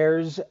Sunday.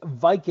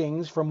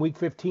 Bears-Vikings from Week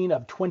 15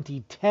 of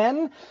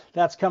 2010.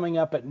 That's coming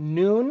up at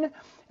noon.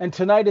 And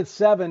tonight at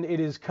 7,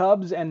 it is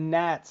Cubs and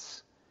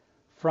Nats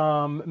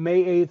from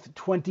May 8th,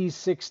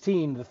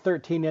 2016, the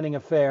 13-inning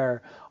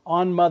affair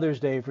on Mother's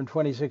Day from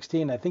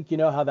 2016. I think you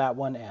know how that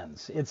one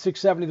ends. It's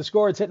 6:70 The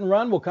Score. It's Hit and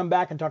Run. We'll come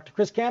back and talk to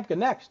Chris Kamka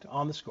next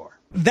on The Score.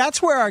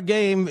 That's where our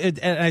game, and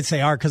I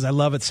say our because I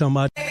love it so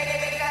much.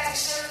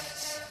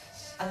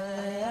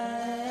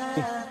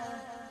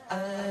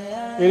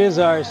 It is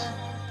ours.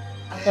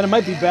 And it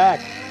might be back.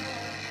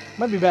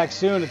 Might be back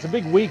soon. It's a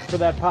big week for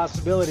that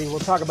possibility. We'll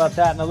talk about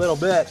that in a little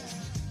bit.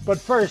 But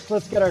first,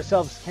 let's get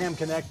ourselves Cam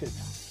connected.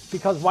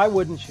 Because why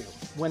wouldn't you?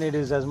 When it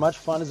is as much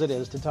fun as it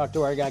is to talk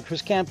to our guy,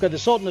 Chris Kamka, the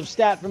Sultan of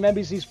Stat from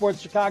NBC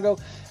Sports Chicago.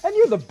 And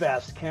you're the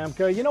best,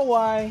 Kamka. You know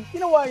why? You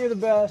know why you're the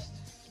best?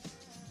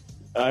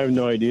 I have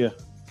no idea.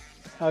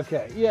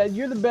 Okay. Yeah,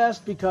 you're the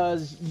best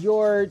because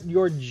your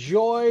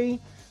joy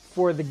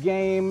for the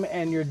game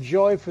and your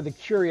joy for the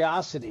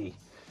curiosity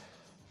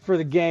for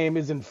the game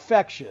is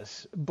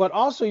infectious, but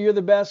also you're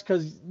the best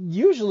because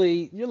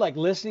usually you're like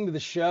listening to the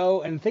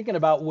show and thinking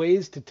about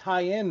ways to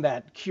tie in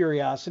that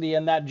curiosity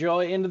and that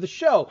joy into the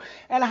show.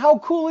 And how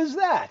cool is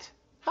that?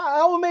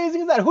 How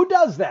amazing is that? Who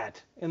does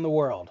that in the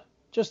world?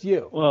 Just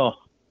you. Well,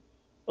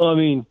 I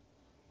mean,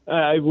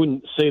 I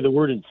wouldn't say the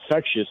word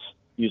infectious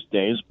these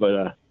days,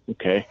 but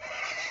okay.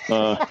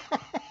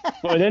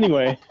 But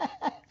anyway,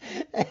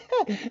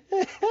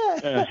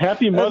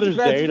 happy Mother's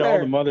Day to all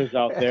the mothers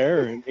out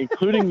there,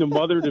 including the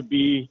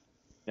mother-to-be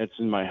that's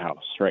in my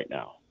house right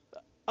now.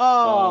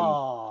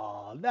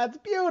 Oh, that's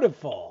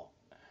beautiful.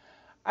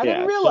 I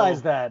didn't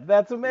realize that.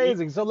 That's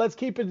amazing. So let's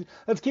keep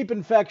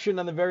infection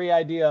and the very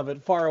idea of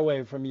it far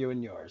away from you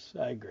and yours.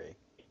 I agree.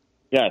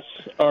 Yes.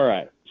 All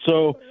right.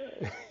 So,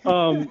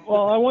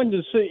 well, I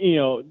wanted to say,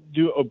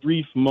 do a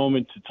brief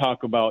moment to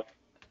talk about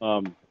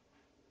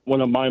one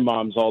of my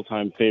mom's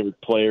all-time favorite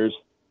players.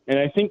 And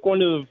I think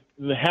one of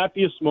the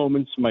happiest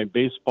moments of my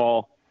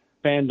baseball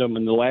fandom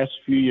in the last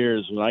few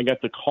years when I got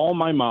to call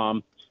my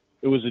mom,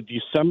 it was a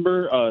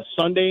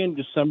Sunday in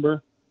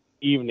December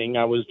evening.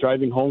 I was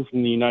driving home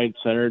from the United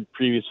Center, had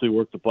previously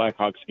worked the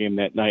Blackhawks game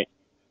that night.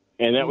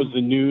 And that was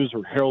the news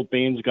where Harold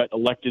Baines got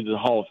elected to the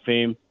Hall of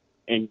Fame.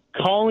 And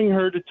calling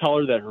her to tell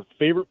her that her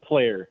favorite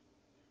player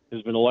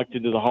has been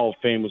elected to the Hall of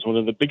Fame was one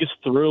of the biggest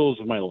thrills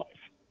of my life.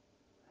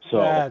 So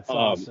that's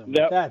awesome.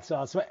 That's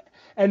awesome.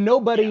 And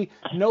nobody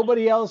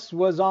else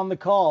was on the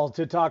call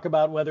to talk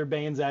about whether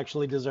Baines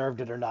actually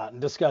deserved it or not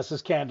and discuss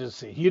his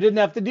candidacy. You didn't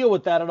have to deal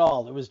with that at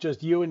all. It was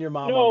just you and your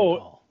mom on the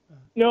call.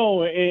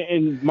 No,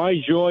 and my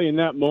joy in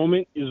that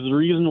moment is the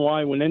reason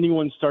why when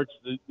anyone starts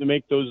to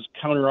make those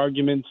counter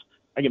arguments,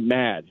 I get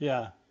mad.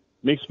 Yeah.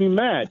 Makes me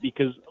mad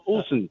because,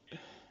 listen,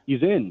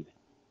 he's in.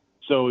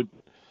 So it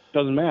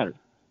doesn't matter.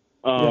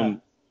 But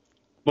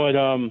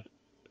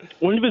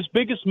one of his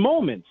biggest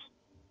moments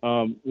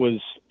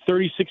was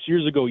 36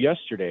 years ago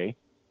yesterday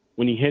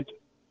when he hit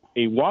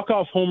a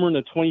walk-off homer in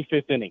the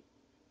 25th inning.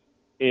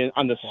 And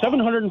on the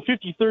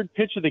 753rd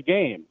pitch of the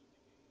game,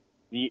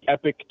 the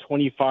epic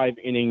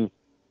 25-inning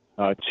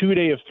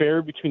two-day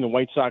affair between the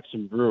White Sox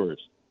and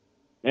Brewers.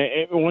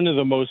 One of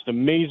the most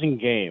amazing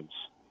games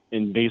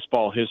in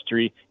baseball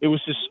history. It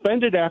was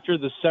suspended after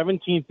the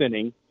 17th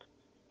inning.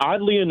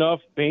 Oddly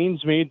enough,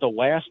 Baines made the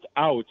last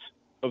out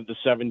of the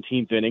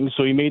 17th inning,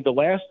 so he made the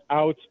last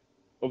out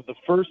of the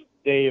first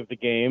day of the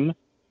game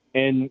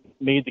and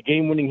made the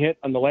game-winning hit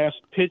on the last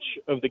pitch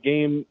of the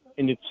game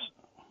in its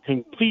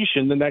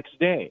completion the next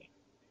day.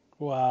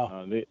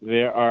 Wow.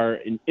 There are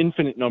an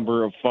infinite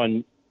number of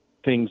fun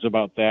things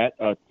about that.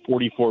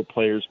 44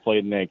 players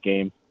played in that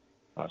game.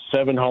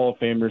 7 Hall of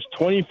Famers,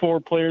 24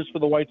 players for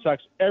the White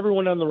Sox,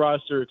 everyone on the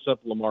roster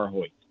except Lamar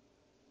Hoyt.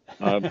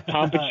 Tom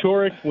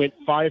Paciorek went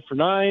 5 for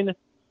 9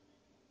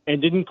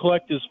 and didn't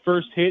collect his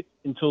first hit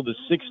until the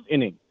 6th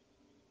inning.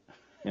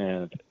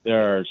 And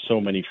there are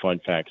so many fun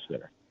facts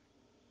there.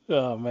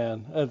 Oh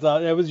man,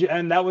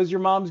 that was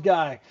your mom's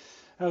guy.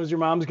 That was your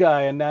mom's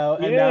guy, and now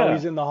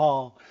he's in the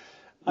Hall.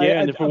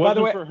 Yeah, and if it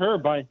wasn't for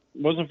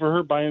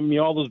her buying me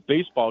all those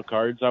baseball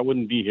cards, I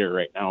wouldn't be here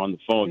right now on the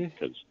phone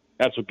because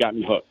that's what got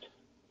me hooked.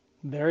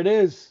 There it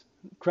is.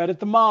 Credit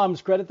the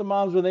moms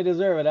when they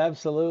deserve it.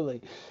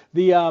 Absolutely.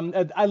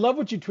 I love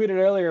what you tweeted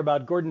earlier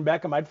about Gordon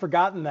Beckham. I'd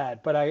forgotten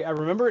that, but I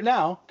remember it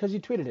now because you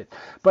tweeted it.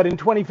 But in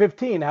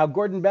 2015, how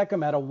Gordon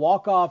Beckham had a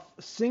walk-off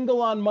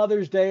single on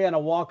Mother's Day and a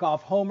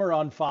walk-off homer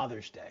on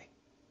Father's Day.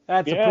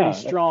 That's a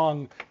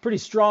pretty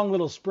strong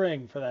little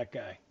spring for that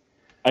guy.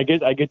 I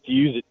get to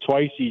use it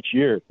twice each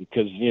year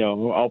because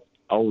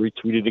I'll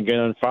retweet it again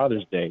on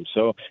Father's Day.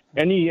 So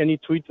any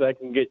tweets that I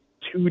can get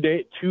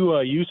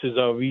two uses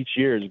of each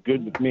year is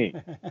good with me.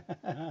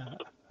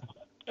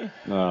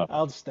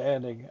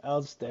 Outstanding.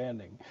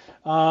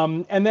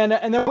 And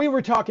then we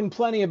were talking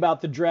plenty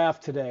about the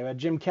draft today. We had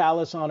Jim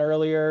Callis on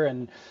earlier,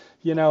 and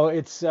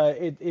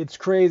it's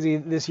crazy.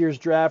 This year's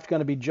draft going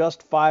to be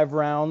just 5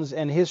 rounds,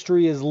 and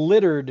history is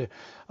littered,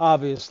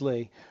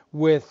 obviously,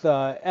 with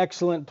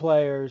excellent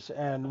players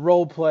and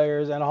role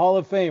players and Hall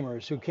of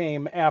Famers who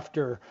came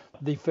after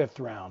the 5th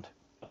round.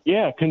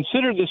 Yeah,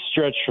 consider this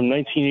stretch from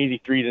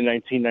 1983 to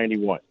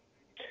 1991.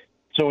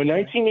 So in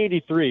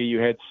 1983, you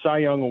had Cy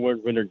Young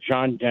Award winner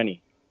John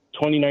Denny,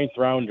 29th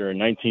rounder in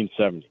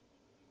 1970.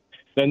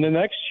 Then the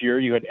next year,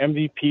 you had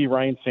MVP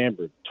Ryan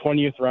Sandberg,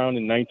 20th round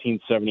in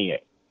 1978.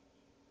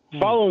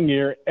 Following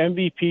year,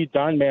 MVP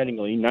Don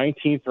Mattingly,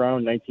 19th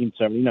round,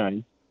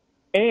 1979.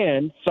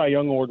 And Cy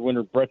Young Award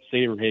winner Brett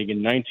Saberhagen,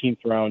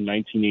 19th round,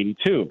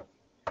 1982.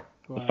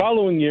 Wow. The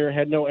following year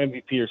had no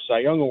MVP or Cy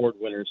Young Award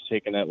winners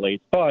taken that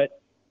late, but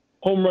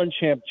home run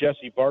champ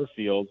Jesse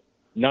Barfield,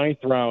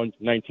 9th round,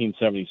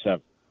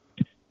 1977.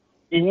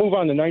 We move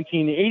on to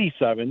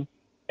 1987,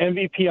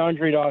 MVP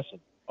Andre Dawson,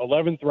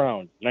 11th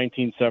round,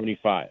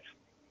 1975.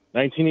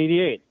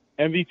 1988,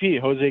 MVP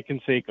Jose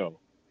Canseco,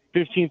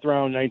 15th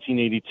round,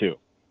 1982.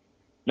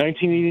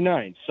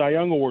 1989, Cy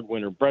Young Award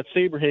winner Brett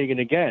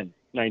Saberhagen again,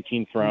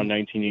 19th round,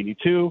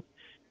 1982.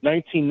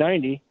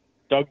 1990,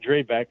 Doug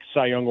Drabek,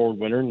 Cy Young Award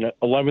winner,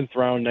 11th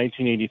round,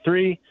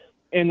 1983.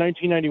 And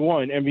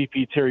 1991,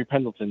 MVP Terry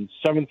Pendleton,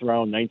 7th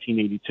round,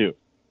 1982.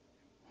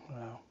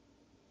 Wow.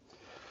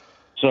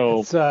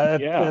 So,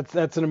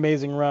 that's an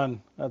amazing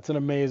run. That's an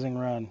amazing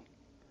run.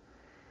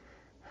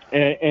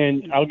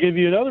 And I'll give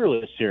you another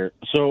list here.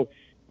 So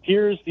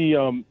here's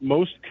the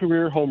most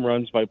career home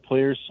runs by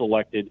players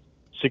selected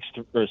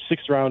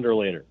sixth round or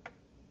later.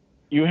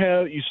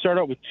 You start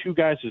out with two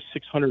guys with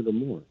 600 or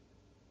more.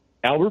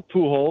 Albert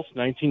Pujols,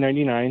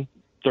 1999,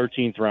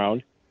 13th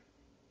round.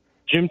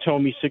 Jim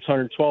Thome,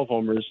 612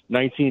 homers,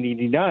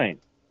 1989,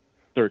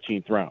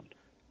 13th round.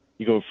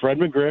 You go Fred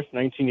McGriff,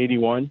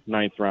 1981,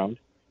 9th round,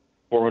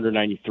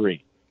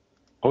 493.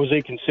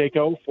 Jose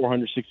Canseco,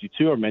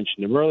 462. I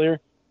mentioned him earlier.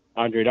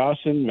 Andre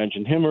Dawson,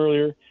 mentioned him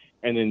earlier.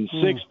 And then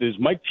sixth is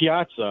Mike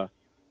Piazza,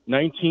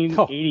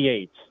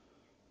 1988,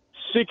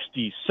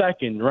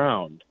 62nd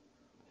round.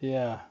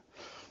 Yeah.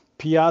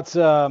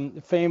 Piazza,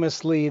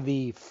 famously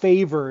the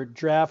favored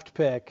draft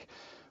pick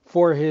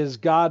for his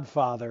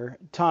godfather,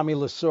 Tommy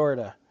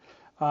Lasorda,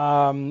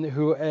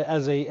 who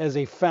as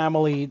a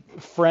family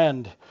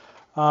friend,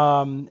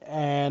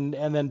 and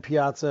then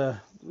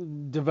Piazza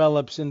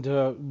develops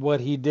into what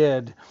he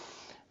did.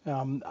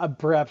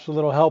 Perhaps a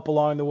little help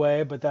along the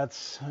way, but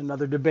that's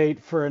another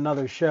debate for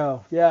another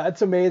show. Yeah,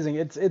 it's amazing.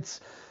 It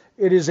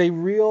is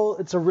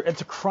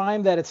a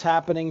crime that it's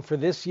happening for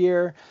this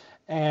year,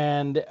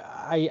 and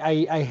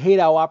I hate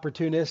how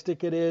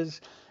opportunistic it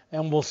is.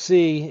 And we'll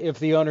see if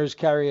the owners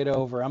carry it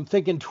over. I'm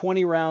thinking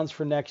 20 rounds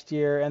for next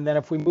year, and then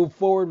if we move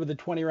forward with a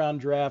 20-round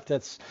draft,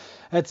 that's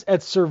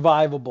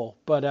survivable.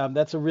 But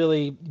that's a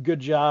really good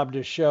job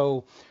to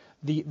show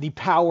the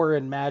power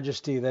and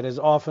majesty that is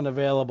often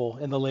available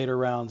in the later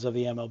rounds of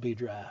the MLB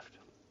draft.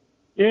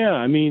 Yeah,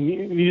 I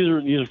mean these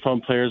are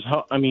fun players.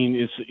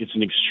 It's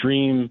an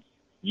extreme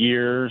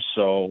year,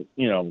 so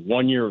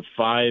 1 year of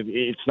 5,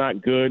 it's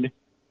not good.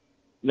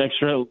 Next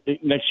year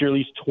at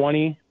least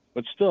 20.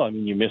 But still,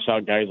 you miss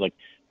out guys like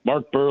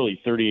Mark Burley,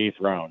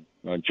 38th round,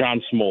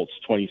 John Smoltz,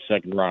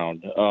 22nd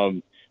round,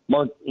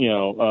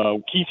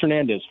 Keith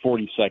Hernandez,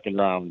 42nd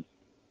round.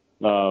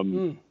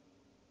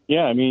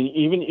 Yeah,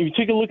 even if you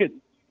take a look at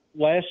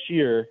last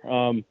year,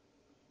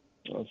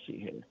 let's see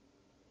here.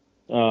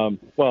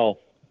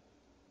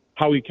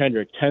 Howie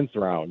Kendrick, 10th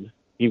round.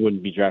 He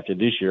wouldn't be drafted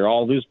this year.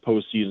 All of his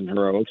postseason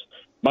heroics.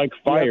 Mike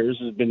Fiers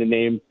has been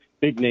a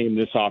big name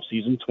this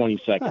offseason,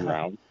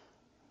 22nd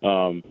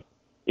round.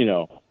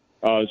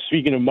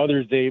 Speaking of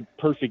Mother's Day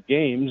perfect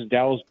games,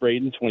 Dallas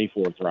Braden,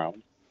 24th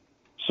round.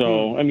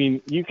 So,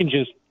 you can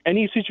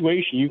any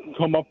situation, you can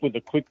come up with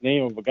a quick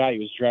name of a guy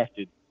who was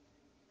drafted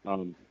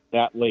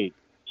that late.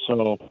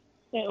 So,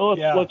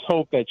 let's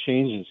hope that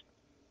changes.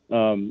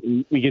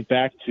 We get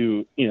back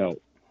to,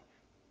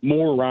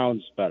 more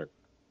rounds better.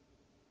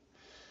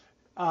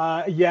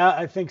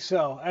 I think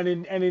so. And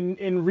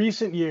in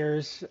recent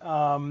years,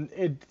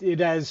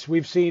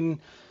 we've seen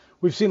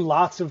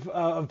lots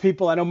of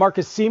people. I know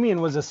Marcus Semien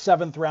was a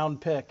 7th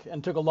round pick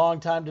and took a long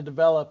time to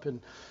develop,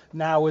 and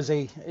now is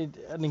an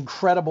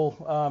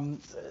incredible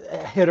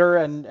hitter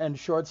and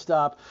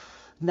shortstop.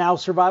 Now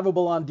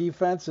survivable on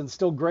defense and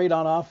still great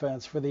on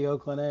offense for the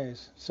Oakland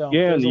A's. So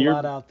there's a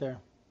lot out there.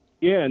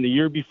 Yeah, and the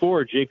year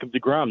before, Jacob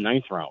deGrom,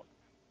 9th round.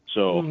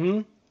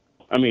 So,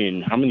 how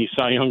many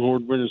Cy Young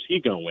Award winners is he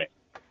going to win?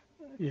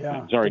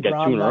 Yeah, he's already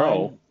got 2 in a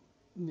row.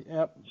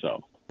 Yep.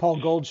 So. Paul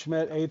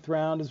Goldschmidt, 8th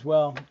round as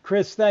well.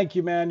 Chris, thank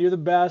you, man. You're the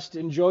best.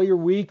 Enjoy your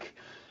week,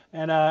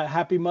 and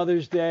happy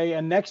Mother's Day.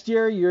 And next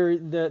year,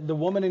 the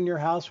woman in your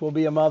house will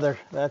be a mother.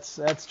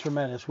 That's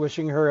tremendous.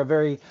 Wishing her a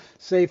very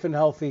safe and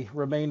healthy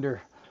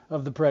remainder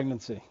of the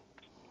pregnancy.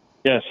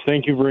 Yes,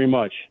 thank you very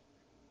much.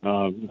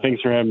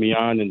 Thanks for having me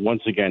on, and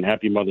once again,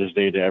 happy Mother's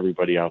Day to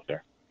everybody out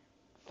there.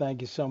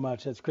 Thank you so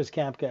much. That's Chris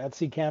Kampka at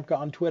CKampka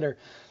on Twitter,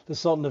 the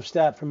Sultan of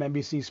Stat from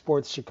NBC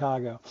Sports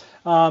Chicago.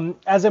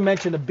 As I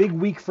mentioned, a big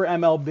week for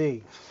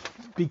MLB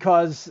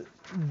because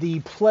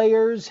the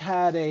players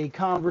had a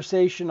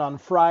conversation on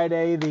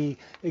Friday. The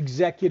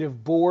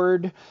executive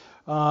board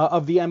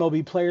of the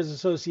MLB Players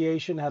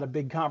Association had a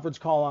big conference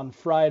call on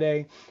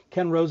Friday.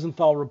 Ken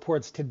Rosenthal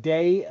reports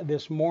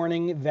this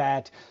morning,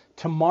 that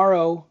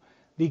tomorrow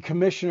the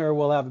commissioner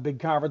will have a big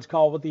conference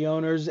call with the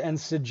owners and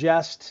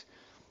suggest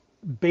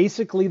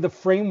basically the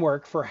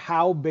framework for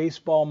how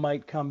baseball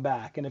might come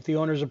back. And if the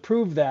owners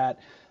approve that,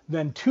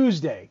 then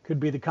Tuesday could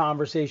be the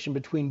conversation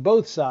between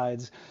both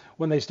sides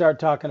when they start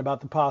talking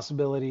about the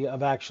possibility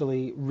of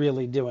actually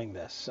really doing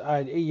this.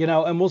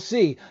 And we'll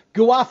see.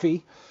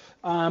 Guafi,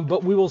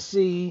 but we will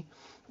see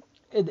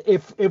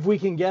if we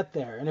can get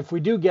there. And if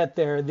we do get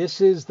there, this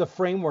is the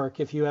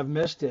framework, if you have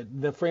missed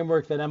it, the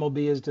framework that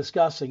MLB is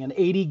discussing. An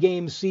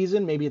 80-game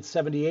season, maybe it's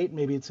 78,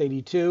 maybe it's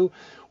 82,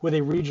 with a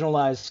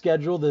regionalized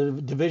schedule. The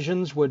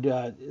divisions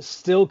would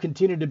still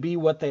continue to be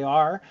what they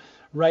are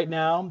right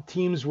now.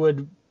 Teams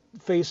would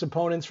face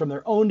opponents from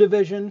their own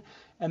division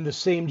and the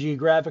same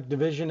geographic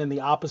division in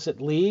the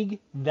opposite league.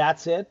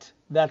 That's it.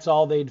 That's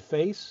all they'd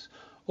face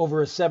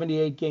over a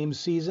 78-game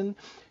season.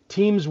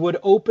 Teams would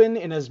open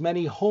in as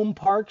many home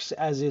parks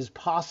as is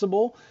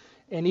possible,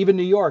 and even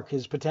New York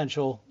has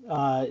potential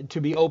to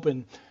be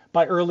open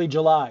by early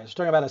July. So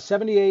talking about a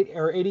 78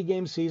 or 80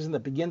 game season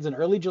that begins in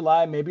early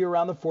July, maybe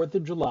around the 4th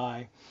of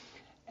July.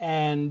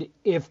 And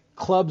if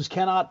clubs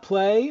cannot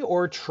play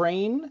or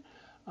train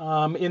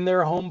in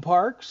their home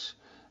parks,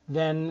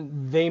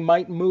 then they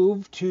might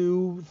move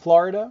to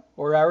Florida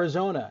or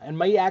Arizona and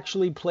may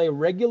actually play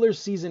regular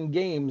season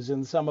games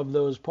in some of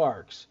those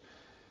parks.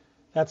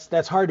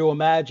 That's hard to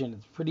imagine.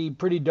 It's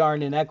pretty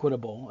darn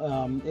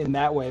inequitable in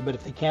that way. But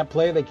if they can't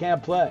play, they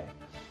can't play.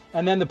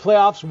 And then the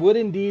playoffs would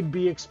indeed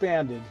be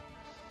expanded,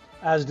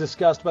 as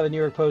discussed by the New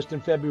York Post in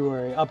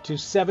February, up to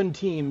 7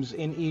 teams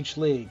in each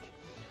league.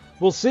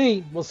 We'll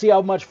see. We'll see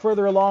how much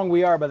further along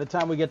we are by the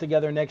time we get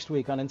together next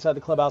week on Inside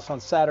the Clubhouse on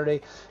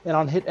Saturday and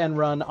on Hit and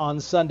Run on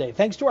Sunday.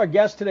 Thanks to our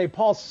guests today,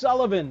 Paul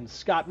Sullivan,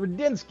 Scott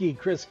Radinsky,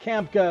 Chris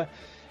Kampka,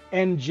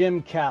 and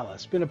Jim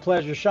Callis. Been a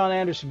pleasure. Sean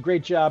Anderson,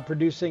 great job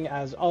producing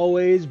as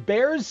always.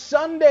 Bears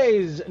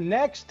Sundays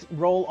next.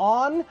 Roll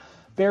on.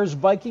 Bears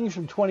Vikings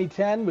from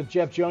 2010 with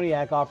Jeff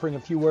Joniak offering a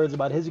few words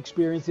about his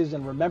experiences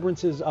and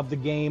remembrances of the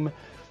game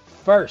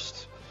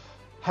first.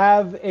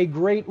 Have a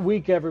great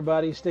week,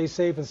 everybody. Stay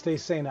safe and stay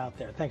sane out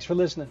there. Thanks for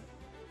listening.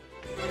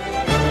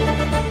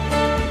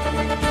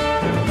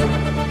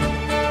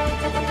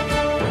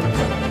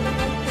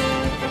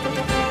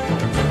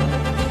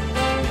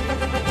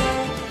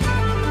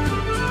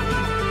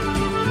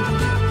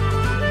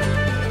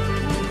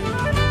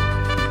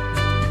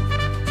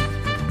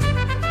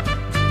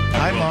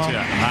 Hi, Mom.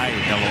 Hi,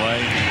 LOA.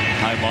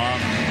 Hi,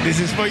 Mom. This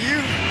is for you.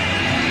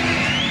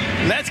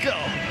 Let's go.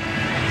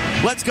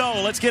 Let's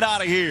go. Let's get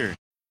out of here.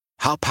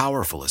 How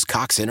powerful is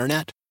Cox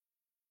Internet?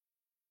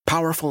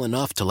 Powerful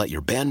enough to let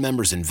your band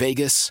members in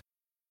Vegas,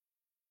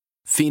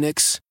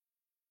 Phoenix,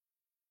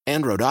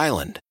 and Rhode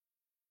Island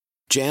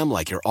jam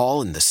like you're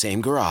all in the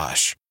same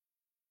garage.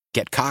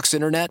 Get Cox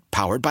Internet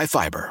powered by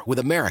fiber with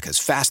America's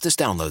fastest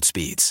download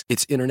speeds.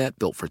 It's internet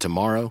built for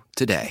tomorrow,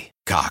 today.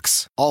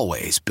 Cox,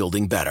 always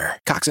building better.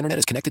 Cox Internet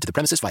is connected to the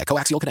premises via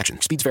coaxial connection.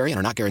 Speeds vary and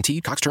are not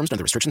guaranteed. Cox terms and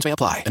other restrictions may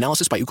apply.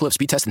 Analysis by Ookla of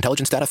Speed Test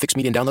Intelligence Data. Fixed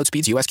median download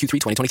speeds. US Q3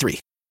 2023.